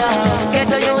way out. Get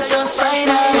the youth, just find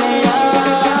a way out.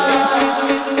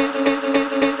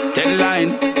 Ten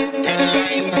line.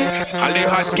 All the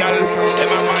hot gal, them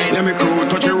a mine. Let me crew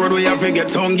touch the road, we have to get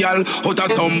some gal. Out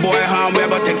of some boy harm, we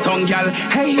ever take some gal.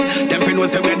 Hey, them fin know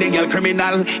say we're the gal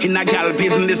criminal. In a gal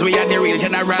business, we are the real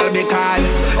general. Because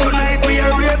tonight we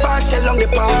are real partial on the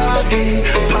party.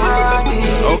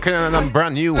 Okay, and I'm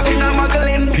brand new.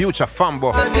 Future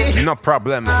Fambo, no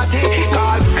problem.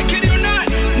 Cause I kid you not.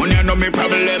 Money I know me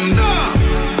problem. No.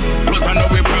 Plus I know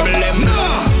we problem. No.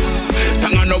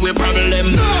 Song I know we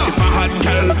problem. No. If a hot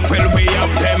gal, well we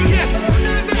have them. Yes.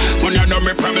 Money I know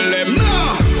me problem.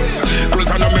 No. Plus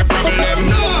I know me problem.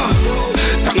 No.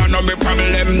 Song I know me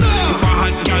problem. No. If a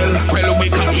hot gal, well we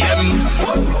got them.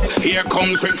 Here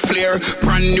comes Ric Flair,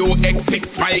 brand new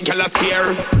X6, my gal a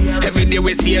stare. Every day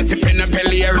we see a sippin' and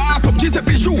pellier. Mass up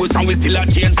Giuseppe shoes and we still a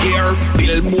change gear.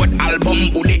 Billboard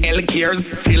album, who the hell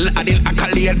cares? Still adding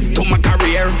accolades to my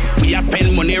career. We a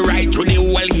spend money right through the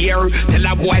whole year. Tell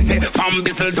a boy say, fam,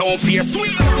 this'll don't fear.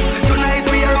 Sweet. Tonight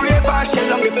we are real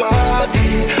partial on the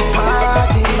party.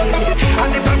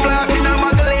 And if I fly in a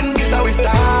Magdalene, this how we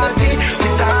start it.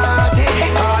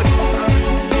 Cause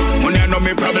money I know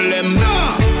me problem. No.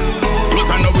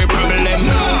 I know we problem,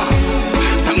 no.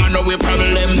 Song I know we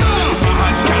problem, no. If a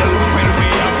hot girl, well we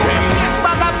have them.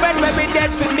 Bag a friend where we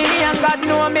dead for me, and God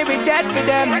know me we dead for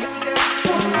them.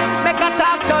 Make a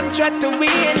talk, don't threat to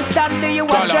we. Instantly you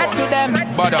a threat to them.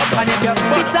 And if you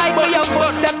decide for your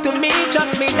footstep to me,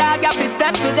 trust me, dog, you have to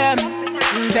step to them.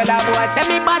 Tell a boy,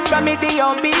 send me back from me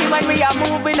D.O.B. when we are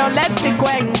moving on left the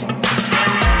quang.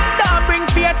 Don't bring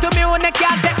fear to me when they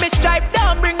can't take me stripe.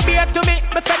 Don't bring beer to me.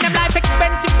 My friend them life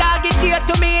expensive, dog, it dear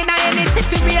to me. In any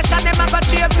situation, them have a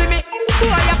cheer for me. Boy,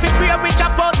 I have to pray, reach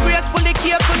up out gracefully,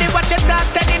 carefully. Watch your talk,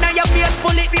 telling on your face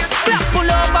fully. Black pull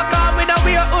over, car with a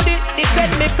weird hoodie.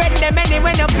 Defend me friend them any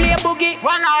when you play boogie.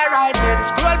 One alright then.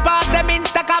 Scroll past them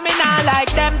Insta, come in all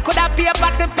like them. Could have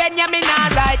paper to pen, you me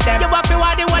not write them. You have to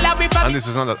want the whole of it. And this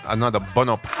is another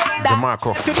bun-up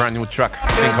DeMarco, brand new track,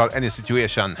 thing called Any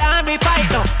Situation. And we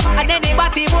fight now. And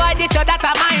anybody boy, this or that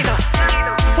a minor.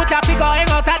 Foot a figure hang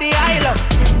out of the island.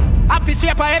 I feel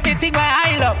sweep for everything where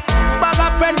I love. Bag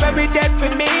a friend where we dead for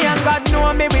me, and God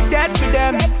know me we dead for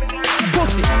them.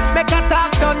 Pussy, make a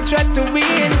talk, don't threat to we.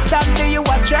 Instantly you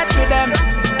a threat to them.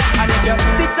 And if you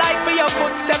decide for your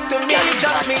footstep to me,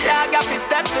 trust me, dog, I feel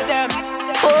step to them.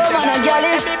 Oh man, I'm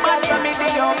jealous.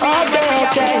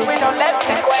 Okay.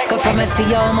 Go from me see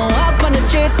you, I'ma walk on the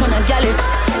streets when I'm jealous.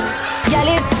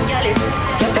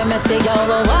 Go from me see you,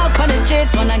 I'ma walk on the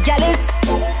streets when I'm jealous.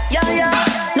 Yeah.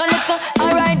 No listen,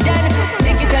 alright then.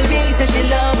 Nikki tell me say she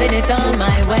loving it on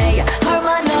my way. Her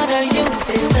man not her use,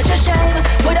 it's such a shame.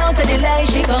 Without a delay,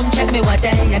 she come check me one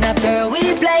day. And after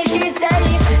we play, she say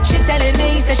she telling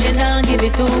me say she not give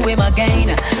it to him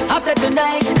again. After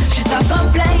tonight, she stop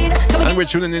complaining. And we're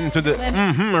tuning into the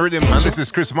rhythm, and this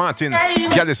is Chris Martin,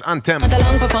 Gallus Anthem. Want a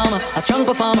long performer, a strong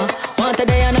performer. Want a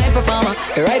day and night performer,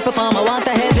 the right performer. Want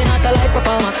a heavy, not a light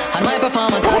performer. And my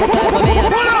performance all the time for me.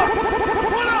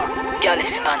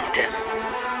 Gallus Anthem.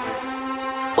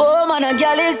 Oh man, a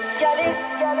Gallus.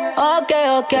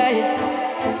 Okay.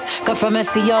 Come from me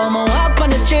see you, I'ma walk on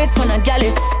the streets when I'm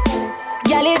Gallus.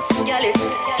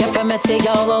 Come from me see you,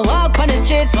 I'ma walk on the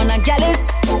streets when I'm Gallus.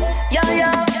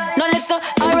 Yeah. No listen,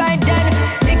 alright then.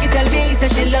 Nikki tell me say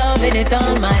she loving it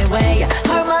on my way.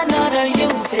 Her man not her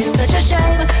use, it's such a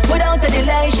shame. Without a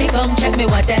delay, she come check me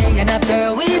one day. And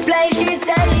after we play, she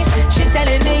say she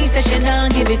telling me say said she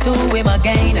not give it to him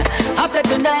again. After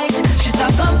tonight, she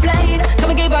stop complain. Come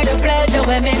and give her the pleasure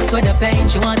we mix with the pain.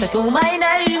 She want to do my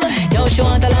name. Yo, she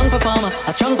want a long performer,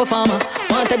 a strong performer.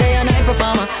 Want a day and night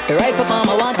performer, the right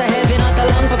performer. Want a heavy, not a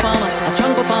long performer, a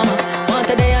strong performer. Want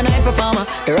a day and night performer,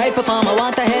 the right performer.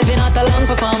 Want a heavy, not a long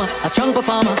performer, a strong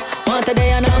performer. Want a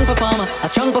day and long performer, a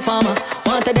strong performer.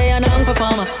 Want a day and long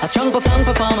performer, a strong performer,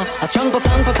 a strong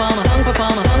performer, long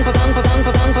performer, long performer,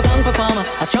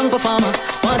 a strong performer.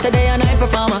 Want a day and night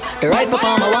performer, the right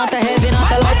performer. Want a heavy,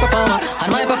 not a light performer.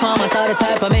 And my performance are the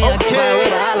type of me I give her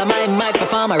with all of my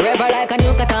performer. Rev her like a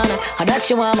new katana, and that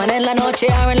she want man en la noche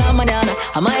or en la mañana.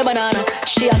 And my banana,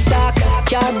 she a stock,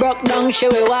 car broke down, she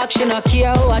will walk. She no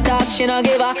care who attack, she no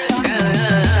give a.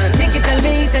 Nikki tell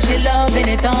me say she loving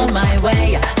it all my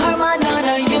way. Her man on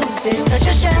her use is such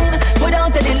a shame.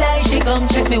 Without a delay, she come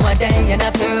check me one day, and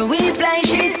after we play,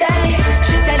 she say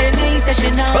she telling me say she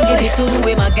not give it to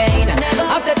him again.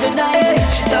 After tonight,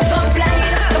 she stop complain.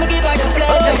 Come give her the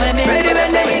pleasure when me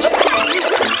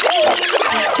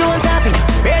Jones having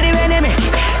ready when they make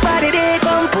body they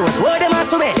compose. What them a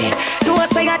so belly? Do a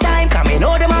say a time coming.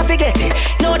 Know them a forget it.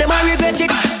 Know them a regret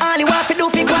it. All you have to do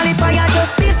fi qualify. I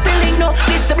just this the link no.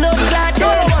 This the blood clot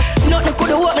dead. Nothing could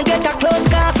have me get a close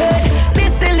coffee.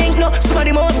 This the link no.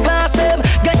 Somebody must class him.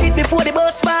 Get it before the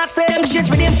bus pass him.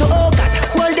 Change me name to oh God.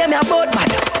 Hold them a boat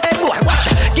bad. Hey boy watch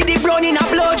ya. Give the brown in a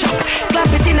blow job. Clap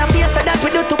it in a face so that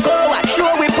we do to go out.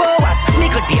 Show we powers.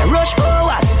 Nickel dear rush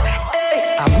hours.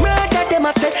 I murder them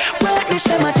I say, word this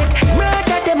them I take.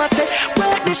 Murder them I say,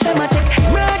 word this them I take.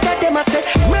 Murder them I say,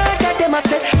 murder them I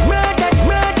say, murder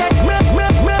them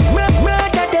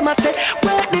I say,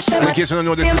 word this them I take. In case you don't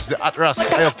know, this is the Atras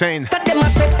High Octane.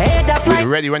 We're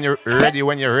ready when you're ready.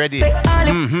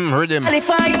 Rhythm.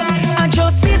 I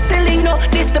just see the link no,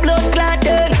 this the blood clot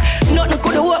done. Nothing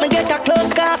could have me get a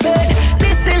close coffin.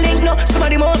 This the link no,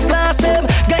 somebody must class him.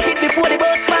 Get it before the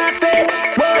bus pass him.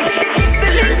 Boy, this the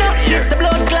link no, this the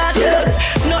blood clot done.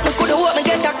 Nothing could have me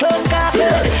get a close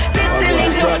coffin. This the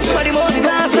link no, somebody must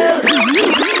class him.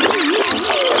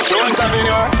 Jones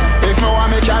Avenue, if no one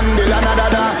me can build another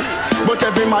dance. But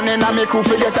every man in a me crew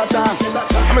forget a chance. I'm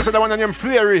gonna say that one named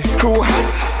Flary. Screw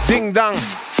hat. Ding dong.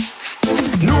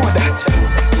 Know that.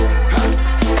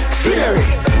 Flary.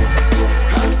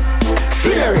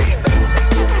 Flary.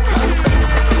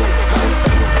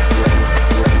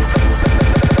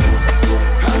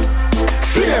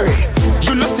 Flary.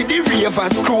 You know see the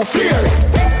ravers crew Flary.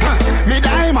 Me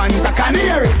diamonds a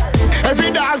canary.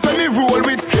 Every dog when me roll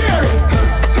with scary.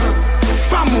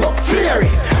 Fambo Flary.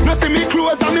 No see me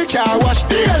clothes and me car wash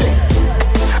daily.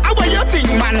 How what you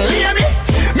think man lay me?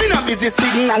 Me not busy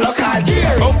signal local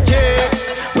gear. Okay.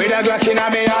 With a Glock in a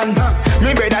me hand.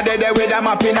 Me brother dead with a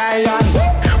map in a hand.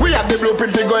 We have the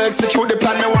blueprint to go execute the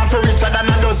plan. Me want for richer than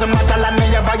a dozen metal and me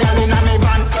have a gal in a me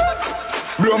van.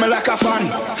 Blow me like a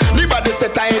fan. The body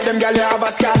set I hate them gal you have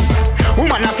a scan.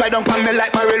 Woman a fly down on me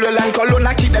like my railway line. Cologne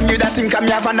I keep them you that think I'm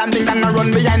me have an and think I'm a run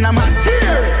behind a man.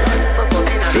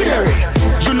 Flary.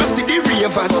 You know see the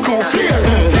ravers crew Flary.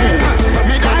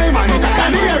 Me diamonds a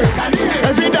canary.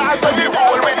 Every dog every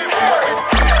roll with Flary.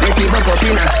 Me see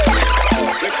Bokopina.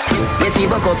 Me see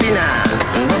Bokopina.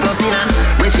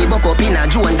 Me see Bokopina.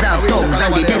 Jones have thugs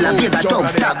and the Della Vega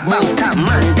thugs. Stop man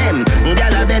them.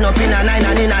 Gyal been up in a 9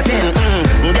 and in a 10.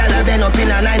 Gyal been up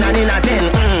in a 9 and in a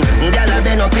 10. Gyal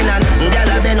been up in a.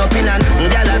 Gyal been up in a.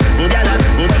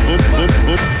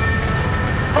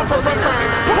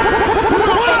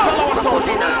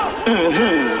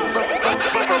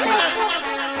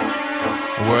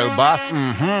 World boss.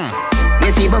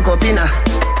 Me see Bokopina.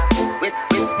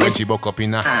 We see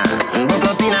Bokopina.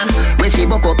 We see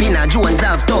Bokopina. Jones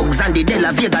have thugs and the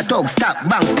Della Vega thugs. Stop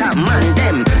man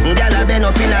them. Gyal been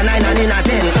up in a 9 and in a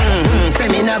 10. Say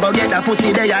me never get a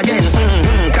pussy there again.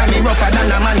 Can me rougher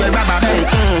than a man with rubber band.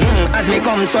 As me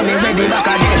come so me ready back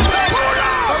again.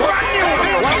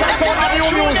 Watch out sound of new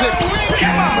music.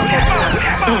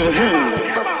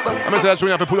 I'm gonna say that you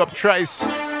have to pull up Trice.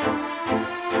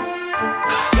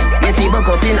 We see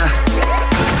Bokopina.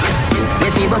 We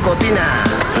see Bokopina.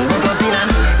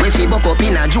 We see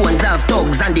Bokopina. Jones have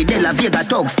thugs and the Della Vega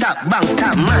thugs. Stop man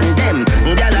them.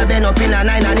 Gyal been up in a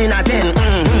 9 and in a 10.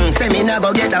 Say me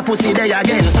never get a pussy there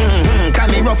again. Can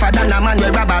me rougher than a man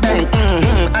with rubber band.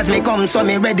 As me come so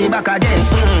me ready back again.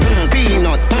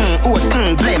 Peanut, oats,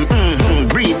 blem.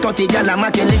 Breed 30 gyal a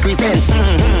making liquid scent.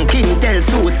 King tell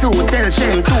Sue tell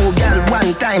Shem. 2 gyal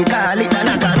one time call it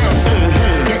another rent.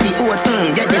 Get the oats,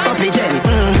 get the supplement.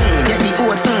 Get the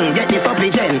oats, get the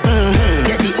supplement.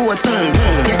 Get the oats,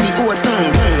 get the oats,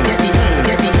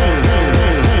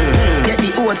 get the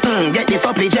oats, get the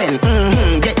supplement.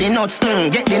 Get the nuts,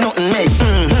 get the nothing made.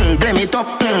 it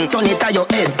up, turn it to your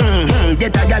head.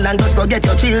 Get a gal and just go get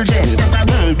your children.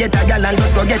 Get a gal and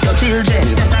just go get your children.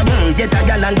 Get a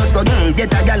gal and just go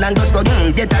get a gal and just go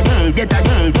get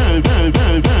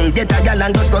a gal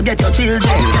and just go get your children.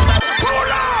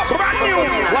 Pull up, brand new.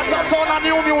 What's a sound of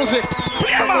new music?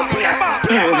 Play back.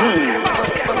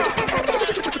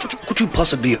 Could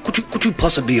you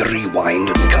possibly rewind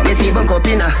and come? Messi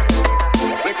Bocopina.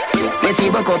 Messi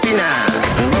Bocopina.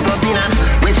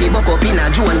 Messi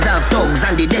Bocopina. Jones have thugs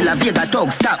and the De La Vega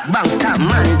thugs. Stop, bang, stop,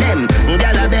 man, them.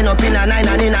 Gyal a been up in a 9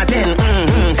 and in a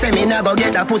 10. Say me nah go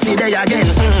get a pussy day again.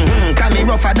 Can me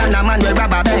rougher than a man with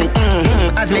rubber band.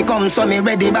 As me come, so me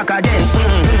ready back again.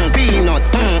 Peanut,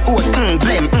 oats,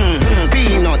 blem.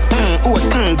 Peanut, oats,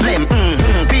 blem.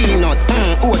 Peanut,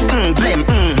 oats, blem.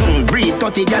 Breed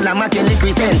 30 gal a making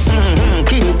represent.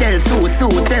 King tell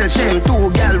Sue tell Shem.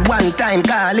 2 gal 1 time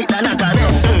call it a knock a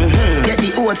Get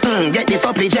the oats, get the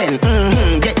supplement.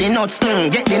 Get the nuts,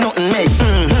 get the nothing made.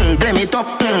 Blame it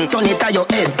up, turn it to your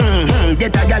head.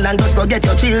 Get a gal and just go get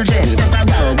your children.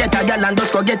 Get a gal and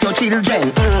just go get your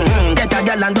children. Get a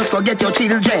gal and just go get your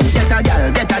children.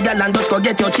 Get a gal and just go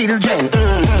get your children.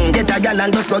 Get a gal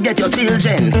and just go get your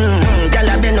children. Gal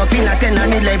a been up in a 10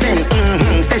 and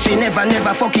 11. Say she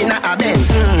never fucking a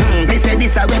Benz. Me say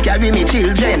this a way carry me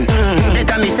children.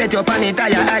 Better me set your pan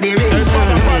tire at the race.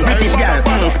 British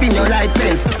gal, spin your light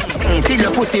fence. Till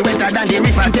your pussy wetter than the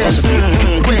river Thames.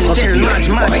 Gwen tell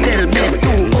match tell Bev.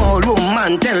 2 old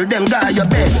woman tell them guy your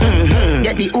bed.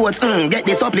 Get the oats, get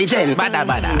the supplement.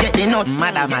 Badda. Get the nuts,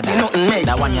 Madda. nothing made.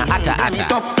 That one you atta.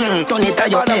 Top, turn it to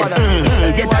your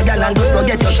head. Get a gal and just go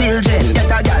get your children.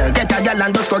 Get a gal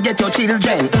and just go get your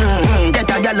children.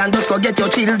 Get a gal and just go get your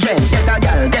children.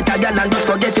 Get a gal and just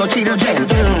go get your children.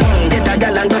 Get a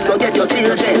gal and just go get your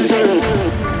children.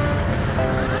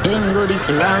 Them go this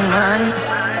wrong man.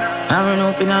 I run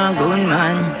up in a gun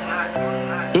man.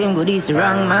 Them go this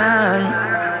wrong man.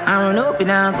 I run up in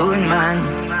a gun man.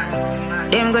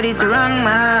 Them go this wrong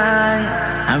man.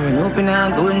 I run up in a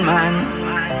gun man.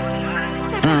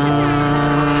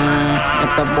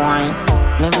 At the boy.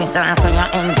 Maybe sorry for your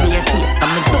ends for your face.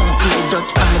 I'm a don't fear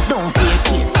judge, I'm a don't fear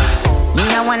case. Me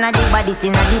a one of the bodies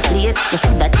in the place. You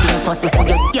shoulda think first before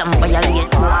you damn violate.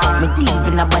 Me deep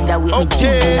in a bad way, me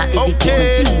deep in a hesitate.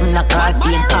 Me deep in a cause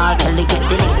being hard till they get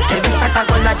delayed. Every shot I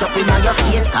gonna drop in on your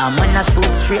face. Come when I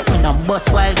shoot straight, me no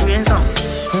bust wild brains on.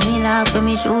 Say me laugh when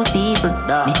me shoot people.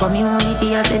 Me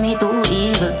community a say me too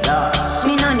evil.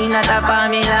 Me no need not a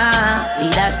formula.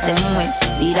 We dash them way,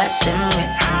 we dash them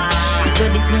way. If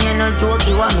you diss me and no joke,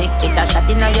 you want make it a shot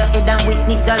in your head and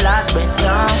witness your last breath.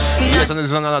 Yes, and this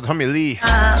is another Tommy Lee.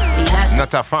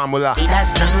 Not a formula.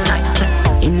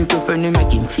 Him look a friend,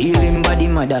 make him feel him body,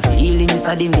 mother feel him,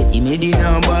 so they make him head in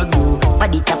a bag.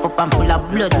 Body tap up and full of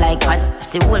blood like that.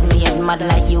 See hold me head mad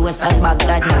like US and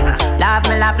Baghdad now.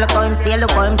 Laugh, look how him stay,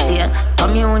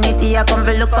 Community, I come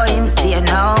for look how him stay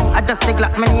now. I just take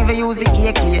like me never use the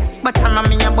AK. But I'm a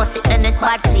me a bust it and it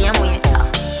bad same way.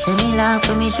 Say me laugh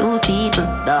when me shoot people.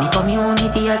 Me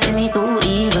community, I say me too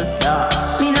evil.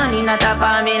 Me no need not a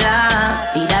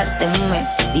formula. We dash them way,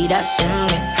 we dash them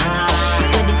way. If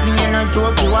you diss me and no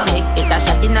joke, you a make it a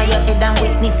shot in your head and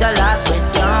witness your last breath.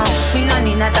 Me no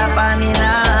need not a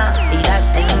formula. We dash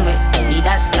them way, we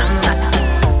dash them way.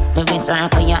 Me be sorry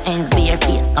for your ends bare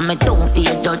face. I'm a don't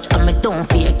fear judge, I'm a don't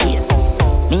fear case.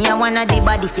 Me a one of the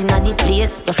bodies in the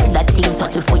place. You shoulda think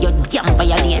twice before you damn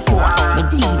violate. Me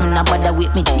deep in a bother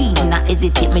with me, deep in a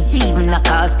hesitate. Me deep in a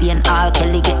cause pain, all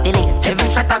Kelly get delayed. Every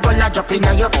shot I gonna drop in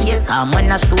your face. Come when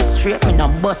I shoot straight, me no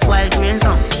bust wild brains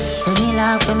on. Say me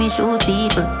laugh when me shoot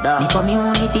people. Me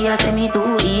community I say me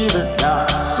too evil.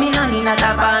 Me no need not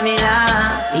a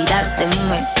formula. We dash them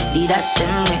way, we dash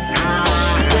them way.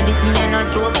 If you diss me and no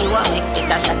joke, you a make it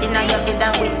a shot in your head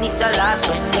and witness your last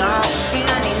breath. Me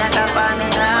no need not a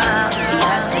formula.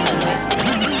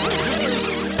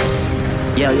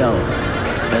 Yo,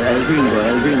 El Gringo,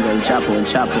 El Chapo.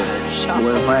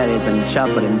 We'll violate and chop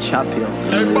you.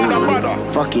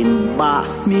 Fucking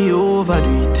boss. Me overdo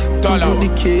it. Put the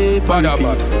cape on the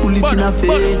feet. Pull it in her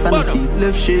face and the feet.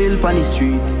 Left shell on the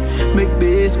street. Make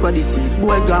base squad the seat.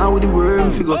 Boy gone with the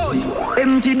worm figure sleep.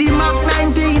 Empty the Mac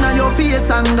 19 on your face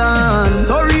and gone.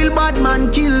 So real bad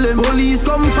man kill them. Police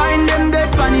come find them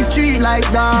dead on the street like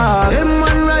that.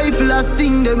 M1 rifle a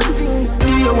sting them.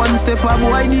 Day one step up,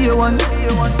 boy day one.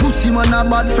 Pussy man a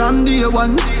bad from day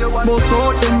one. Boss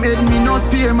out them head me no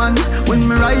spear man. When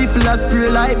me rifle a spray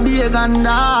like big and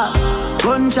that.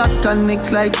 Gunshot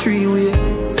connect like three-way.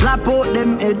 Slap out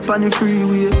them head pan the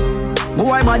freeway.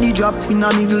 Boy body drop in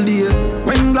a middle day.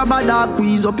 When grab a dark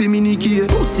squeeze up in mini key.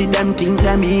 Pussy them think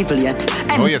them evil yet.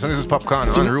 Oh yes, and this is Popcorn,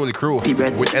 Unruly Crew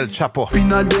with El Chapo.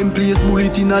 In a them place,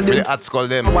 bullet in a them. With the ads call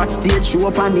them. Watch stage show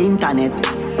up on the internet.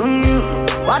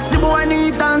 Watch the boy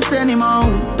neat and send him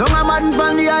out. Don't a man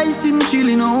from the ice, him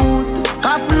chilling out.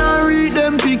 Half and read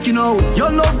them picking out. Your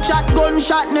love chat,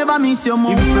 gunshot, never miss your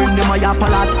mouth. Him friend them a yap a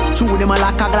lot, chew them a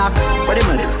like a glock. What them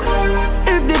a do?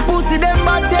 If the pussy them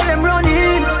bad, tell them run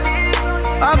in.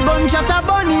 A gunshot a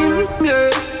bun him,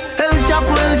 yeah. El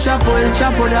Chapo, El Chapo, El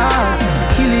Chapo da.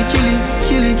 Killy, killy,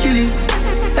 killy, killy.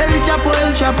 El Chapo,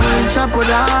 El Chapo, El Chapo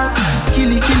da.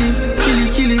 Killy, killy, killy,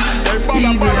 killy.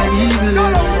 Evil and evil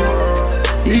and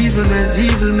evil meds,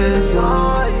 evil meds,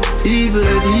 evil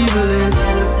and evil and.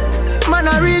 Man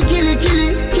a real killy,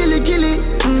 killy, killy, killy.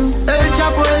 El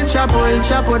Chapo, El Chapo, El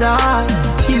Chapo da.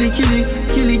 Killy, killy,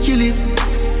 killy, killy.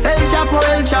 El Chapo,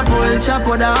 El Chapo, El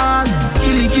Chapo da.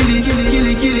 Killy, killy, killy,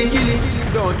 killy, killy, killy.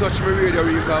 Don't touch me radio,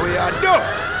 Rico. We are done.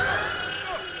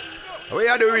 We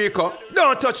are the Rico.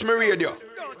 Don't touch me radio.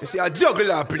 You see a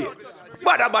juggler play.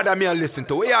 Badda me and listen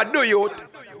to. We are do youth.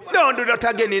 Don't do that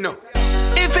again, you know.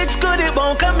 If it's good, it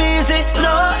won't come easy.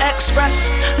 No express.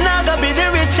 Now gonna be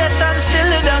the richest and still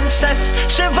the dancers.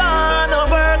 Siobhan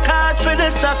work hard for the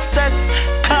success.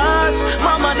 Cause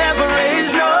mama never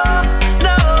raised no.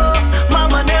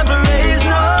 Mama never raised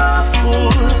no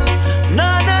fool.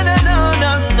 No.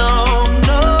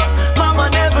 Mama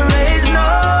never raised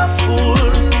no fool.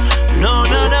 No.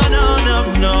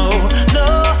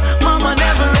 Mama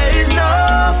never raised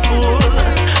no fool.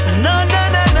 No.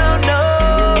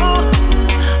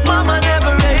 Mama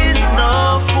never raised no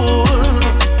fool.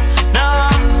 No.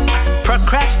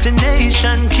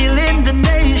 Procrastination killing the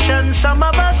nation. Some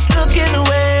of us looking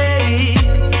away.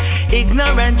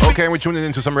 Ignorant. Okay, we're tuning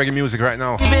into some reggae music right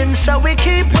now. So we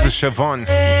keep this is Siobhan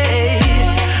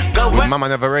with Mama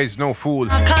Never Raised No Fool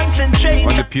on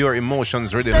the Pure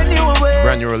Emotions rhythm.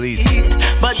 Brand new release.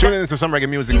 Tuning into some reggae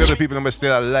music. The other people that are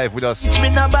still alive with us.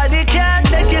 Nobody can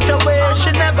take it away.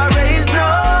 She never raised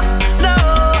no.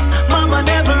 Mama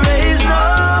never raised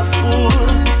no fool.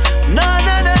 No.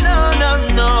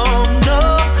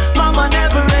 Mama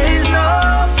never raised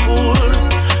no fool.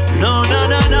 No.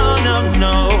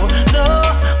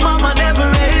 Mama never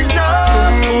raised no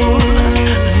fool.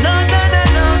 No.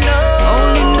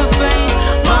 All in the vein.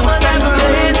 Mama never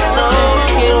raised no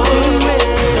fool.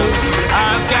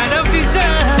 I've got a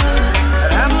vision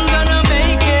that I'm gonna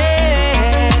make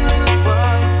it.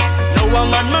 No,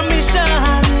 I'm on my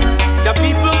mission. The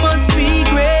people must be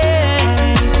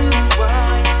great.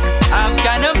 I've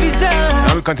got a vision.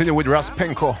 Now we continue with Ras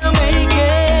Penko.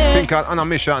 Think on a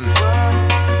mission.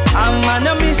 I'm on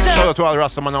a mission. Shout out to all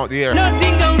Rastaman out there.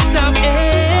 Nothing gonna stop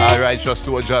it. Alright, just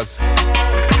soldiers.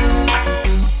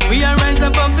 We are rise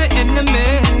above the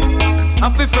enemies. I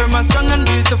feel firm and strong and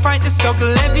real to fight the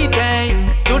struggle every day.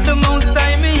 To the most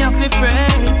time, me have to pray.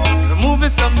 Removing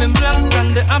something blocks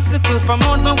and the obstacle from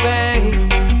out my way.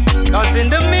 Cause in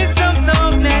the midst of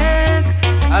darkness,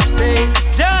 I say,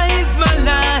 Jah is my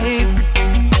light,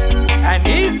 and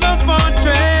He's my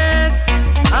fortress.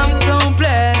 I'm so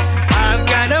blessed. I've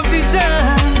got a vision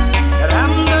that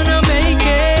I'm gonna make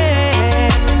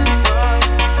it.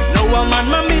 No, I'm on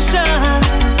my mission.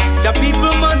 The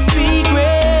people must be great.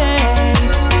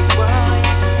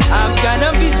 I've got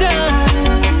a vision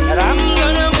that I'm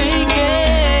gonna make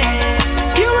it.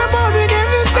 You were born with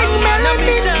everything,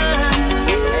 melody.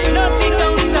 Ain't nothing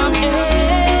gonna stop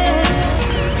it.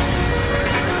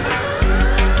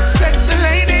 Sexy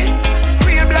lady,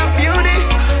 real black beauty.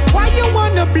 Why you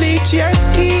wanna bleach your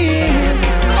skin?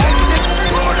 Sexy,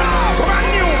 brand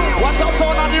new. What else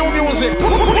on the new music?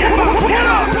 Get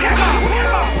up.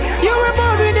 You were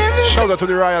born with everything. Shout out to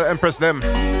the Royal Empress them.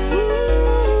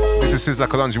 This is Sizzla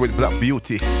Kalonji with Black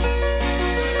Beauty.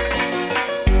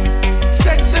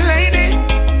 Sexy lady,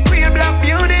 real black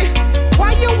beauty.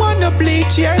 Why you wanna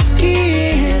bleach your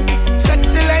skin?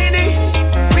 Sexy lady,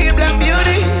 real black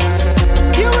beauty.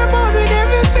 You were born with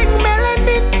everything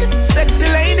melanin. Sexy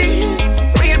lady,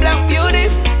 real black beauty.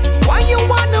 Why you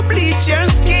wanna bleach your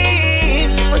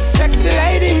skin? Sexy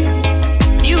lady,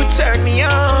 you turn me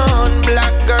on,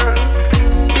 black girl.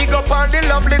 Big up all the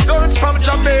lovely girls from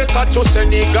Jamaica to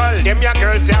Senegal. Them ya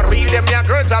girls are real, them ya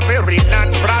girls are very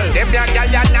natural. Them ya gal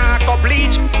ya nah go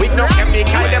bleach with no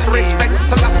chemical. Them respect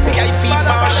Selassie, I feel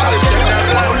Marshall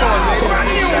General.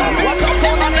 What a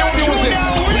sound of new music.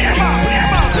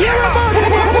 You're about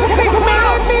everything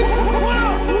melanin.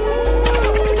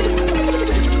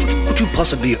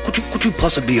 Could you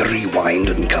possibly rewind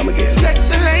and come again?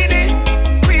 Sexy lady,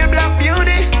 real black beauty.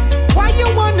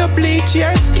 bleach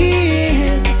your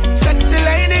skin. Sexy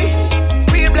lady,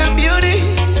 real black beauty.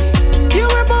 You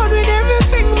were born with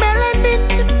everything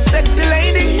melanin. Sexy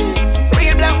lady,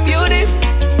 real black beauty.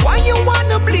 Why you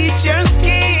wanna bleach your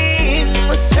skin?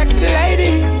 Sexy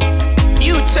lady,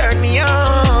 you turn me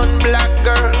on, black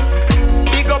girl.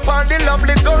 Big up on the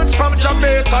lovely girls from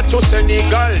Jamaica to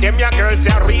Senegal. Them ya girls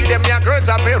are real, them ya girls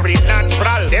are very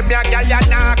natural. Them ya gal ya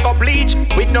nah go bleach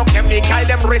with no chemical.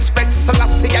 Them respect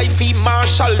Selassie, I feel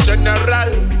Marshal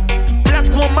General.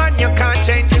 Black woman, you can't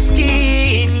change your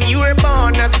skin. You were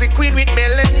born as the queen with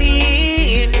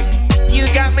melanin. You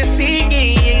got me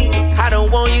singing. I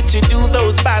don't want you to do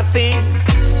those bad things.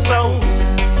 So,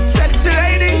 sexy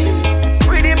lady,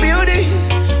 pretty beauty.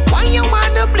 Why you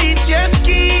wanna bleach your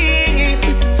skin?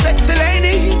 Sexy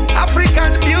lady,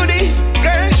 African beauty.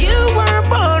 Girl, you were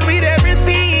born with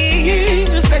everything.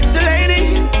 Sexy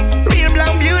lady, real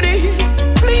black beauty.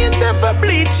 Please never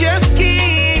bleach your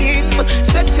skin.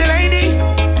 Sexy lady,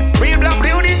 real black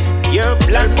beauty. Your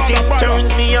black skin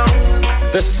turns me on.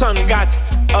 The sun got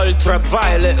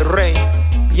ultraviolet ray.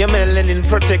 Your melanin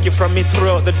protect you from it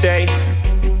throughout the day.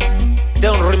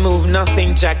 Don't remove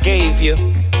nothing Jah gave you.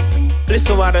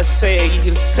 Listen what I say,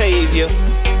 he'll save you.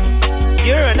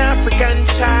 You're an African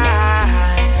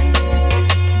child.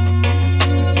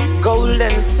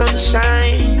 Golden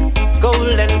sunshine,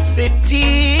 golden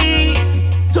city.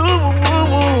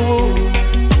 Ooh,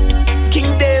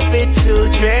 King David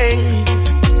children,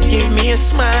 give me a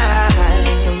smile,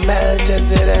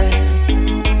 Melchizedek.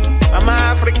 I'm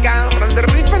African from the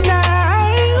river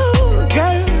Nile,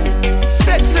 girl.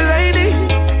 Sexy lady,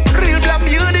 real black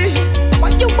beauty. Why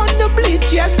you wanna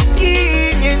bleach your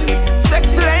skin?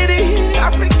 Sexy lady,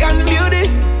 African beauty.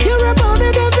 You're about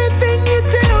it, everything you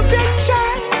tell your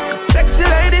child. Sexy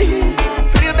lady,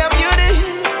 real black beauty.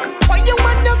 Why you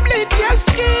wanna bleach your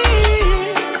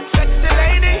skin? Sexy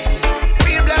lady,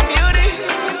 real black beauty.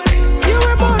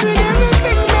 You're about it,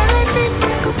 everything melanin.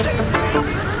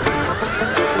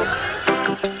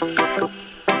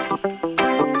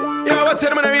 What's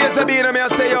it, man? I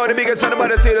say, yo, the biggest and the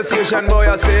baddest radio station, boy.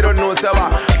 I say, don't know, so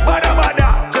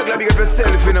Badda. Just like big up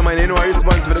yourself, you know, man. You know, I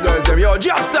response for the girls, them. Yo,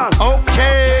 drop song.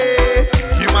 Okay.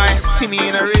 You might see me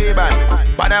in a Ray-Ban.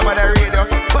 Badda radio,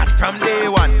 but from day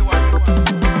one.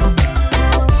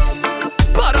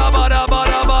 Badda,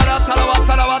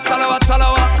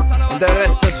 talawa. The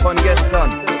rest is fun, gets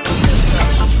done.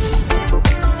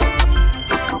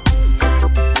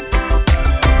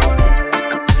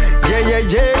 Yeah,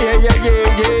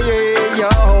 yo.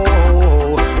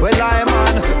 Well, I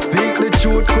man, speak the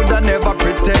truth, coulda never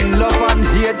pretend. Love and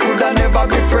hate coulda never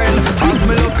be friend. As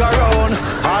me look around,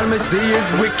 all me see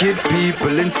is wicked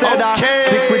people. Instead of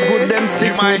stick with good, them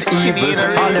stick with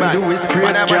evil. All them do is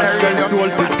praise, just sell soul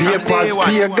for papers.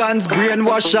 Pagans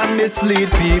brainwash and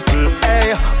mislead people.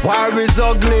 Hey, war is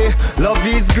ugly, love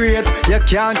is great. You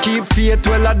can't keep faith,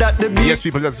 well that the beat. Yes,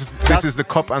 people, this is the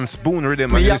Cup and Spoon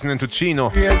rhythm, and listening to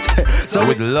Chino so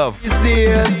with love. These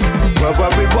days, where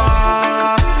we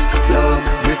want love,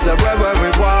 we say where we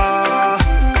want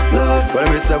love. When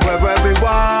we say where we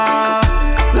want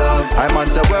love, I'm on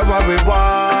to where we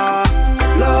want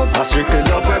love. I strictly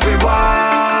love where we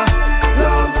want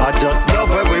love. I just love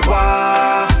where we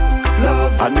want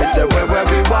love. And we say where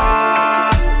we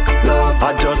want love.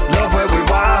 I just love where we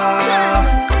want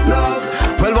love.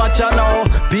 Well, watch out now.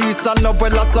 Peace and love,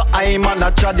 well, so I'm on a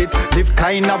tradit. Live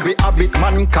kinda be habit,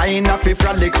 mankind a fi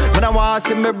frolic. When I want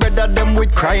see me brother them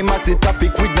with crime as a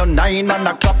topic. With no nine and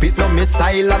a clap it, no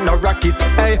missile and no rocket.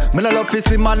 Hey, me no love to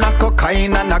see man a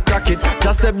cocaine and a crack it.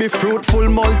 Just say be fruitful,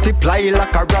 multiply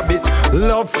like a rabbit.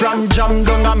 Love from Jam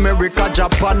down America,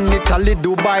 Japan, Italy,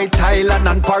 Dubai, Thailand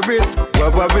and Paris. Where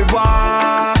we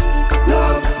want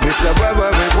love, me say where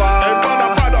we want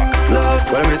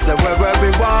love. When we say where we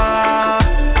want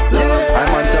love,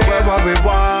 I'm on to where we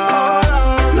want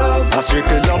love. I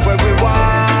strictly love where we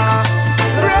want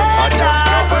love. I just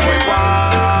love where we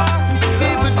want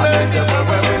love. I say where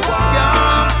we want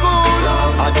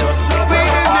love. I just love where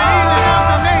we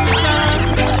want.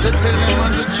 They tell me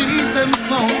on the trees them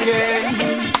smoking,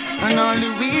 and all the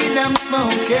weed them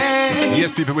smoking.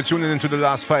 Yes, people, we're tuning into the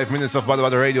last 5 minutes of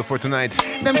Badda Radio for tonight.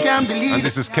 Them can't believe. And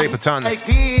this is Capitan. Like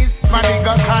this, man, they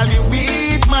got call you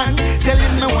weed man. Tell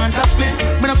him me want a split.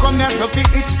 Me no come here so fi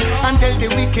itch. And tell the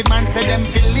wicked man say them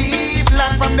fi leave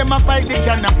land. From them I fight the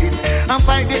cannabis and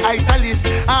fight the Italis.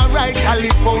 Alright,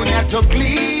 California to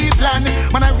Cleveland.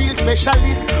 Man a real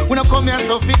specialist. We no come here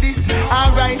so fi this.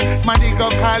 Alright, man, they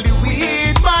got call you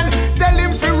weed man. Tell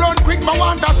him fi run quick, me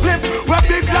want a split. We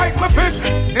big like my fist.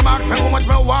 Him ask me how much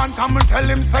me want, and me tell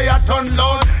him say I turn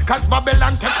load. Cause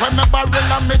Babylon take when me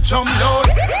barrel and me jump load.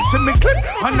 See me clip,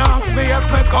 and ask me if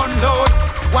me gun load.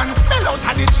 One spell out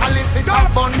of the chalice, it a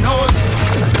bun nose.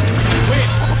 Wait,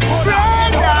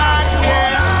 brother,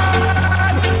 yeah.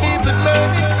 People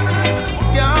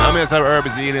learning, yeah. I mean, it's our herb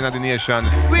is the healing of the nation.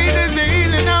 Weed is the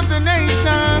healing of the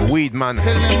nation. Weed man.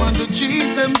 Tell them on the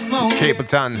trees them smoke.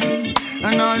 Capleton.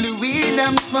 And all the weed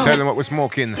them smoke. Tell them what we're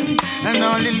smoking. And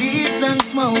all the leaves them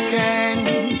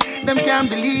smoking. Them can't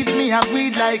believe me, I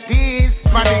weed like this.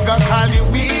 My nigga call the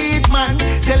weed man.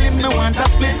 Tell him me want a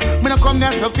split. Me no come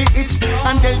here so fi itch.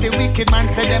 And tell the wicked man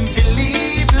say them fi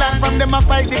leave land. From them I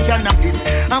fight the cannabis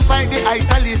and fight the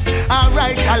italist.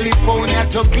 Alright, California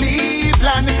to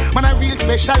Cleveland. Man a real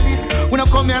specialist. We no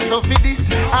come here so fi this.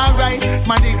 Alright,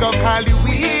 my nigga call the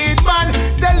weed man.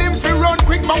 Tell him fi run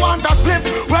quick, me want a split.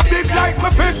 We big like my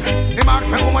fist. Him ask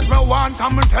me how much me want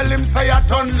and me tell him say a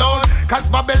ton load. Cause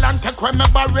Babylon take when me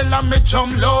barrel and me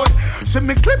jump load. See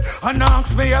me clip and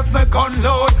ask me if me gun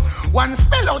load. One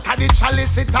spell out of the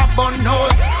chalice, it a bun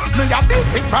nose. Me a beat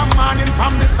it from morning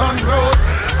from the sun rose.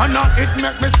 And now it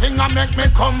make me sing and make me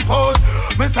compose.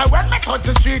 Me say when me touch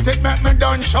the street, it make me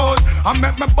done shows. And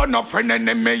make me bun up friend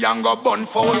enemy and go bun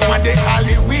foes. When they call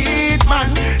the weed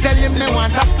man, tell him me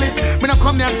want a split. Me no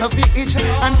come here to fi itch.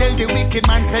 And tell the wicked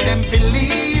man say them fi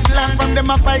leave land. From them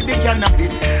I fight the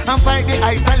cannabis and fight the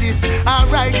italist.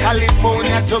 Alright,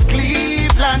 California to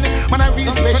Cleveland. Man a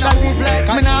real specialist.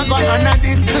 Me nah go under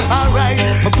this. Alright,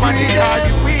 but when they call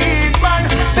the weed man,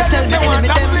 say them they want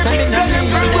a split. Tell them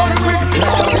to run quick.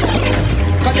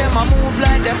 Cause them a move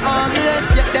like them armless,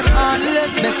 yet them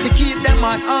armless. Best to keep them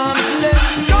on arm's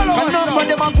length. Cause none for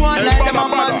them a go on like them a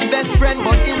man's best friend.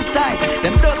 But inside,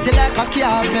 them dirty like a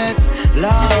carpet.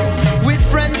 Lord, with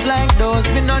friends like those,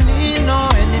 we no need no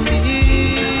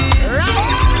enemies.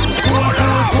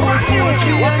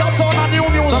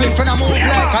 Some friend a move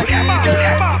like a eagle.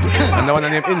 And the one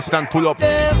named Instant Pull Up.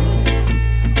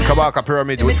 Kabaka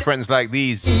Pyramid with friends like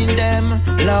these.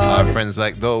 Our friends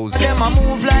like those. Them a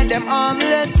move like them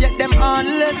armless, yet them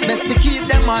armless. Best to keep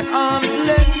them on arm's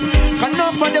length. Cause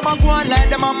none for them a go on like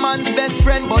them a man's best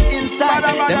friend. But inside,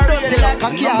 them dirty like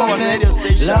a carpet.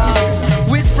 Lord,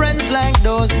 with friends like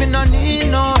those, we no need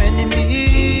no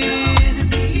enemies.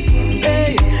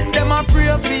 Hey, them a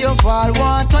pray for your fall,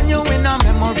 want on you in a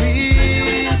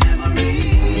memories.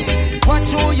 Watch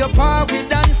who you par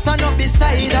with and stand up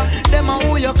beside her. Them are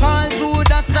who you call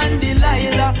Judas and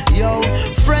Delilah. Yo,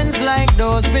 friends like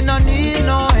those, we no need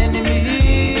no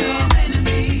enemies.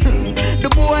 The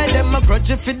boy, them a grudge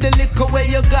you for the liquor where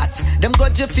you got. Them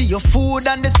grudge you for your food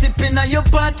and the sipping of your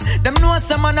pot. Them know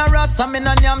some man a ras, I mean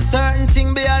a yam certain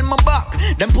thing behind my back.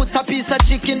 Them put a piece of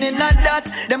chicken in a that.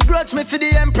 Them grudge me for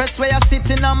the empress where you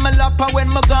sitting on my lap. And when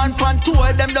my gone pan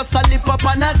tour, them just a lip up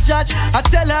and a chat. I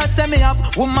tell her, say me have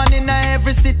woman in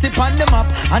every city on the map.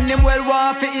 And them well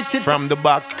want to eat it from the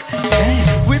back. Hey,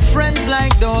 with friends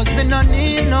like those, we no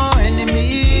need no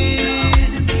enemies.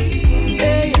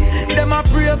 Hey, them a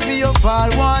pray for your fall,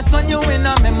 want on you in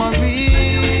a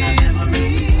memories.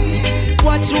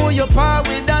 Watch who you par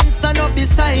with and stand up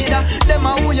beside her. Them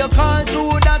a who you call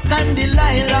Judas and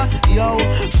Delilah. Yo,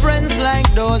 friends like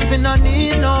those, we no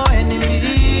need no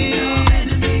enemies.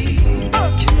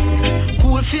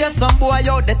 Cool face, some boy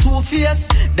out the two-face.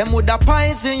 Them with the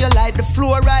poison you like the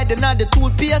fluoride and not the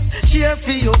toothpaste. Cheer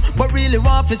for you, but really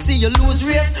want to see you lose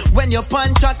race. When you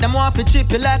punch track, them want to trip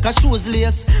you like a shoes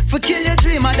lace. For kill your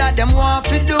dream of that, them want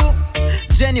to do.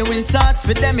 Genuine thoughts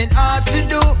for them in hard to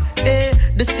do. Hey,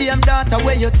 the same daughter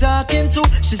where you talking to.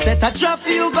 She said a trap for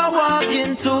you go walk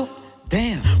into.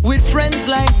 Damn, with friends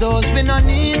like those, we no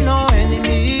need no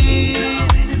enemies.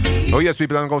 Oh yes,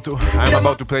 people, I'm about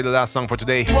to play the last song for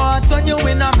today. What on you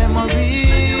in a memory?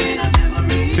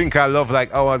 Think I Love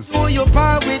Like Ours.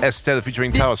 Estelle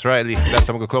featuring Taos Riley. That's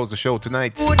how I'm gonna close the show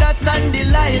tonight. Big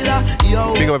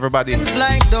up everybody.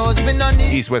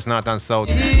 East, West, North and South.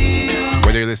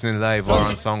 Whether you're listening live or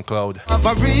on SoundCloud.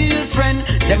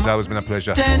 It's always been a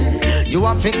pleasure. You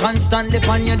have to constantly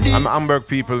on your I'm Hamburg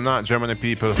people, not Germany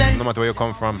people. No matter where you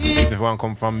come from. Even if you want to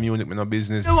come from Munich, with no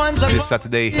business. This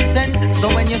Saturday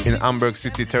in Hamburg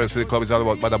City, Terrace City Club is all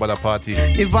about Badda Badda Party.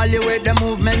 Evaluate the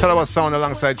movement. Tell our sound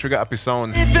alongside Trigger Happy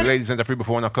Sound. Ladies and the free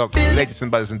before 1 o'clock. Latest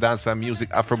and baddest in dancehall music,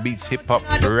 Afrobeats, hip hop,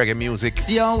 reggae music.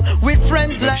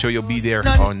 Make sure you'll be there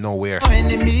or nowhere.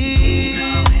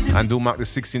 And do mark the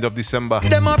 16th of December,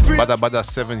 Badda Badda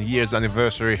 7 years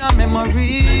anniversary.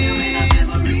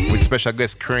 With special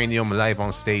guest Cranium live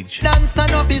on stage. Mark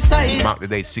the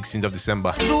date 16th of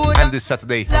December. And this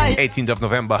Saturday, 18th of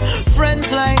November,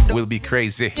 will be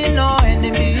crazy.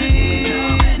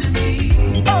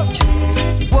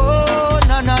 Whoa,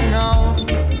 no.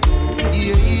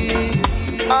 Yeah.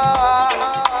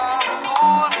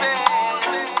 Cool thing.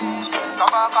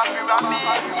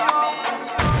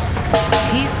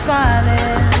 He's smiling,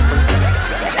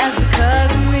 and that's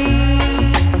because of me.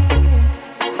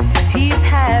 He's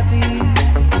happy,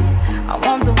 I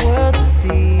want the world to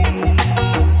see.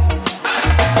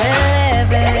 We're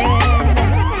living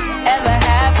ever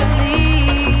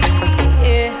happily.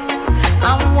 Yeah.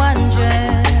 I'm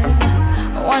wondering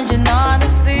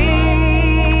honestly,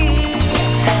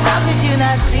 how could you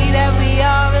not see that we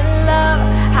are in love?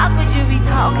 How could you be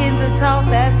talking to talk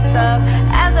that stuff?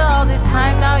 After all this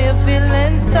time, now your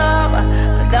feelings tough.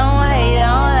 But don't hate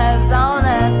on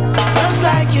us, Looks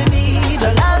like you need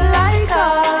a lot like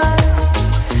us,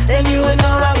 then you would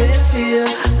know how it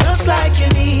feels. Looks like you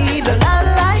need a lot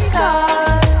like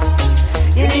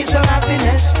us, you need some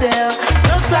happiness still.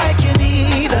 Looks like you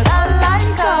need a lot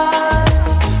like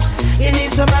us, you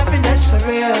need some happiness for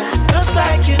real. Looks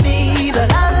like you need a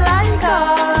lot like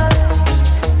us,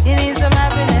 you need some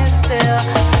happiness still.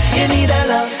 You need a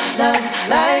love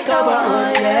like our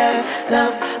own, yeah.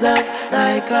 Love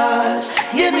like us.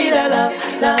 You need a love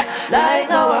like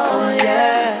our own,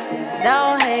 yeah.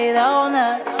 Don't hate on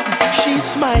us. She's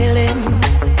smiling,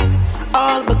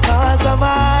 all because of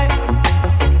I,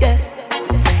 yeah.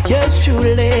 Yours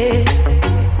truly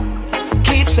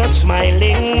keeps us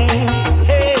smiling.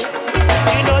 Hey,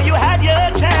 you know you had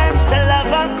your chance to love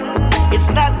her. It's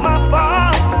not my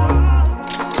fault.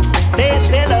 They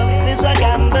say love is a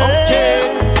gamble.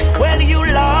 Okay. Well, you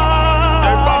lost.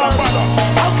 Hey, Badda.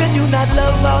 How could you not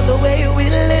love all the way we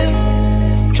live?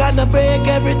 Trying to break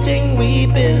everything we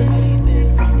built.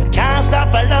 You can't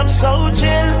stop a love so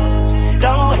chill.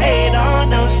 Don't hate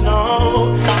on us,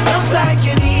 no. Looks like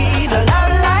you need a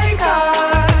lot like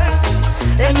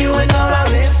us, then you would know how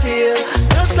it feels.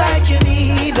 Looks like you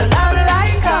need a lot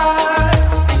like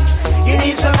us, you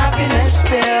need some happiness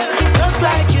still. Looks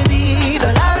like you need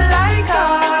a lot like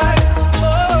us,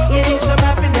 you need some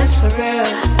happiness for real.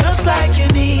 Looks like you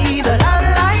need a lot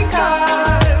like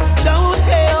us, don't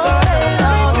hate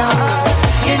on us.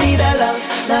 You need a love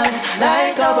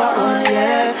like our own,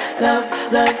 yeah. Love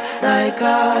like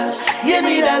us. You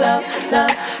need a love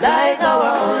like our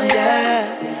own,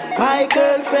 yeah. My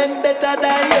girlfriend better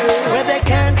than you, where they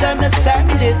can't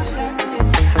understand it.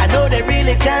 I know they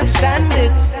really can't stand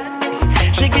it.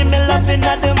 She give me loving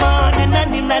at the morning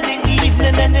and in the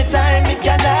evening, anytime it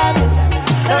can happen.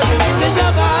 Loving is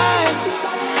a vibe.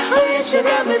 Oh yes, you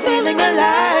got me feeling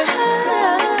alive,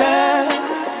 girl.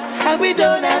 And we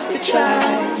don't have to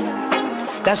try.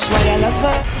 That's why I love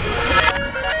her.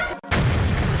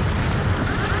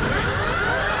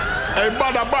 Hey,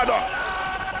 Badda.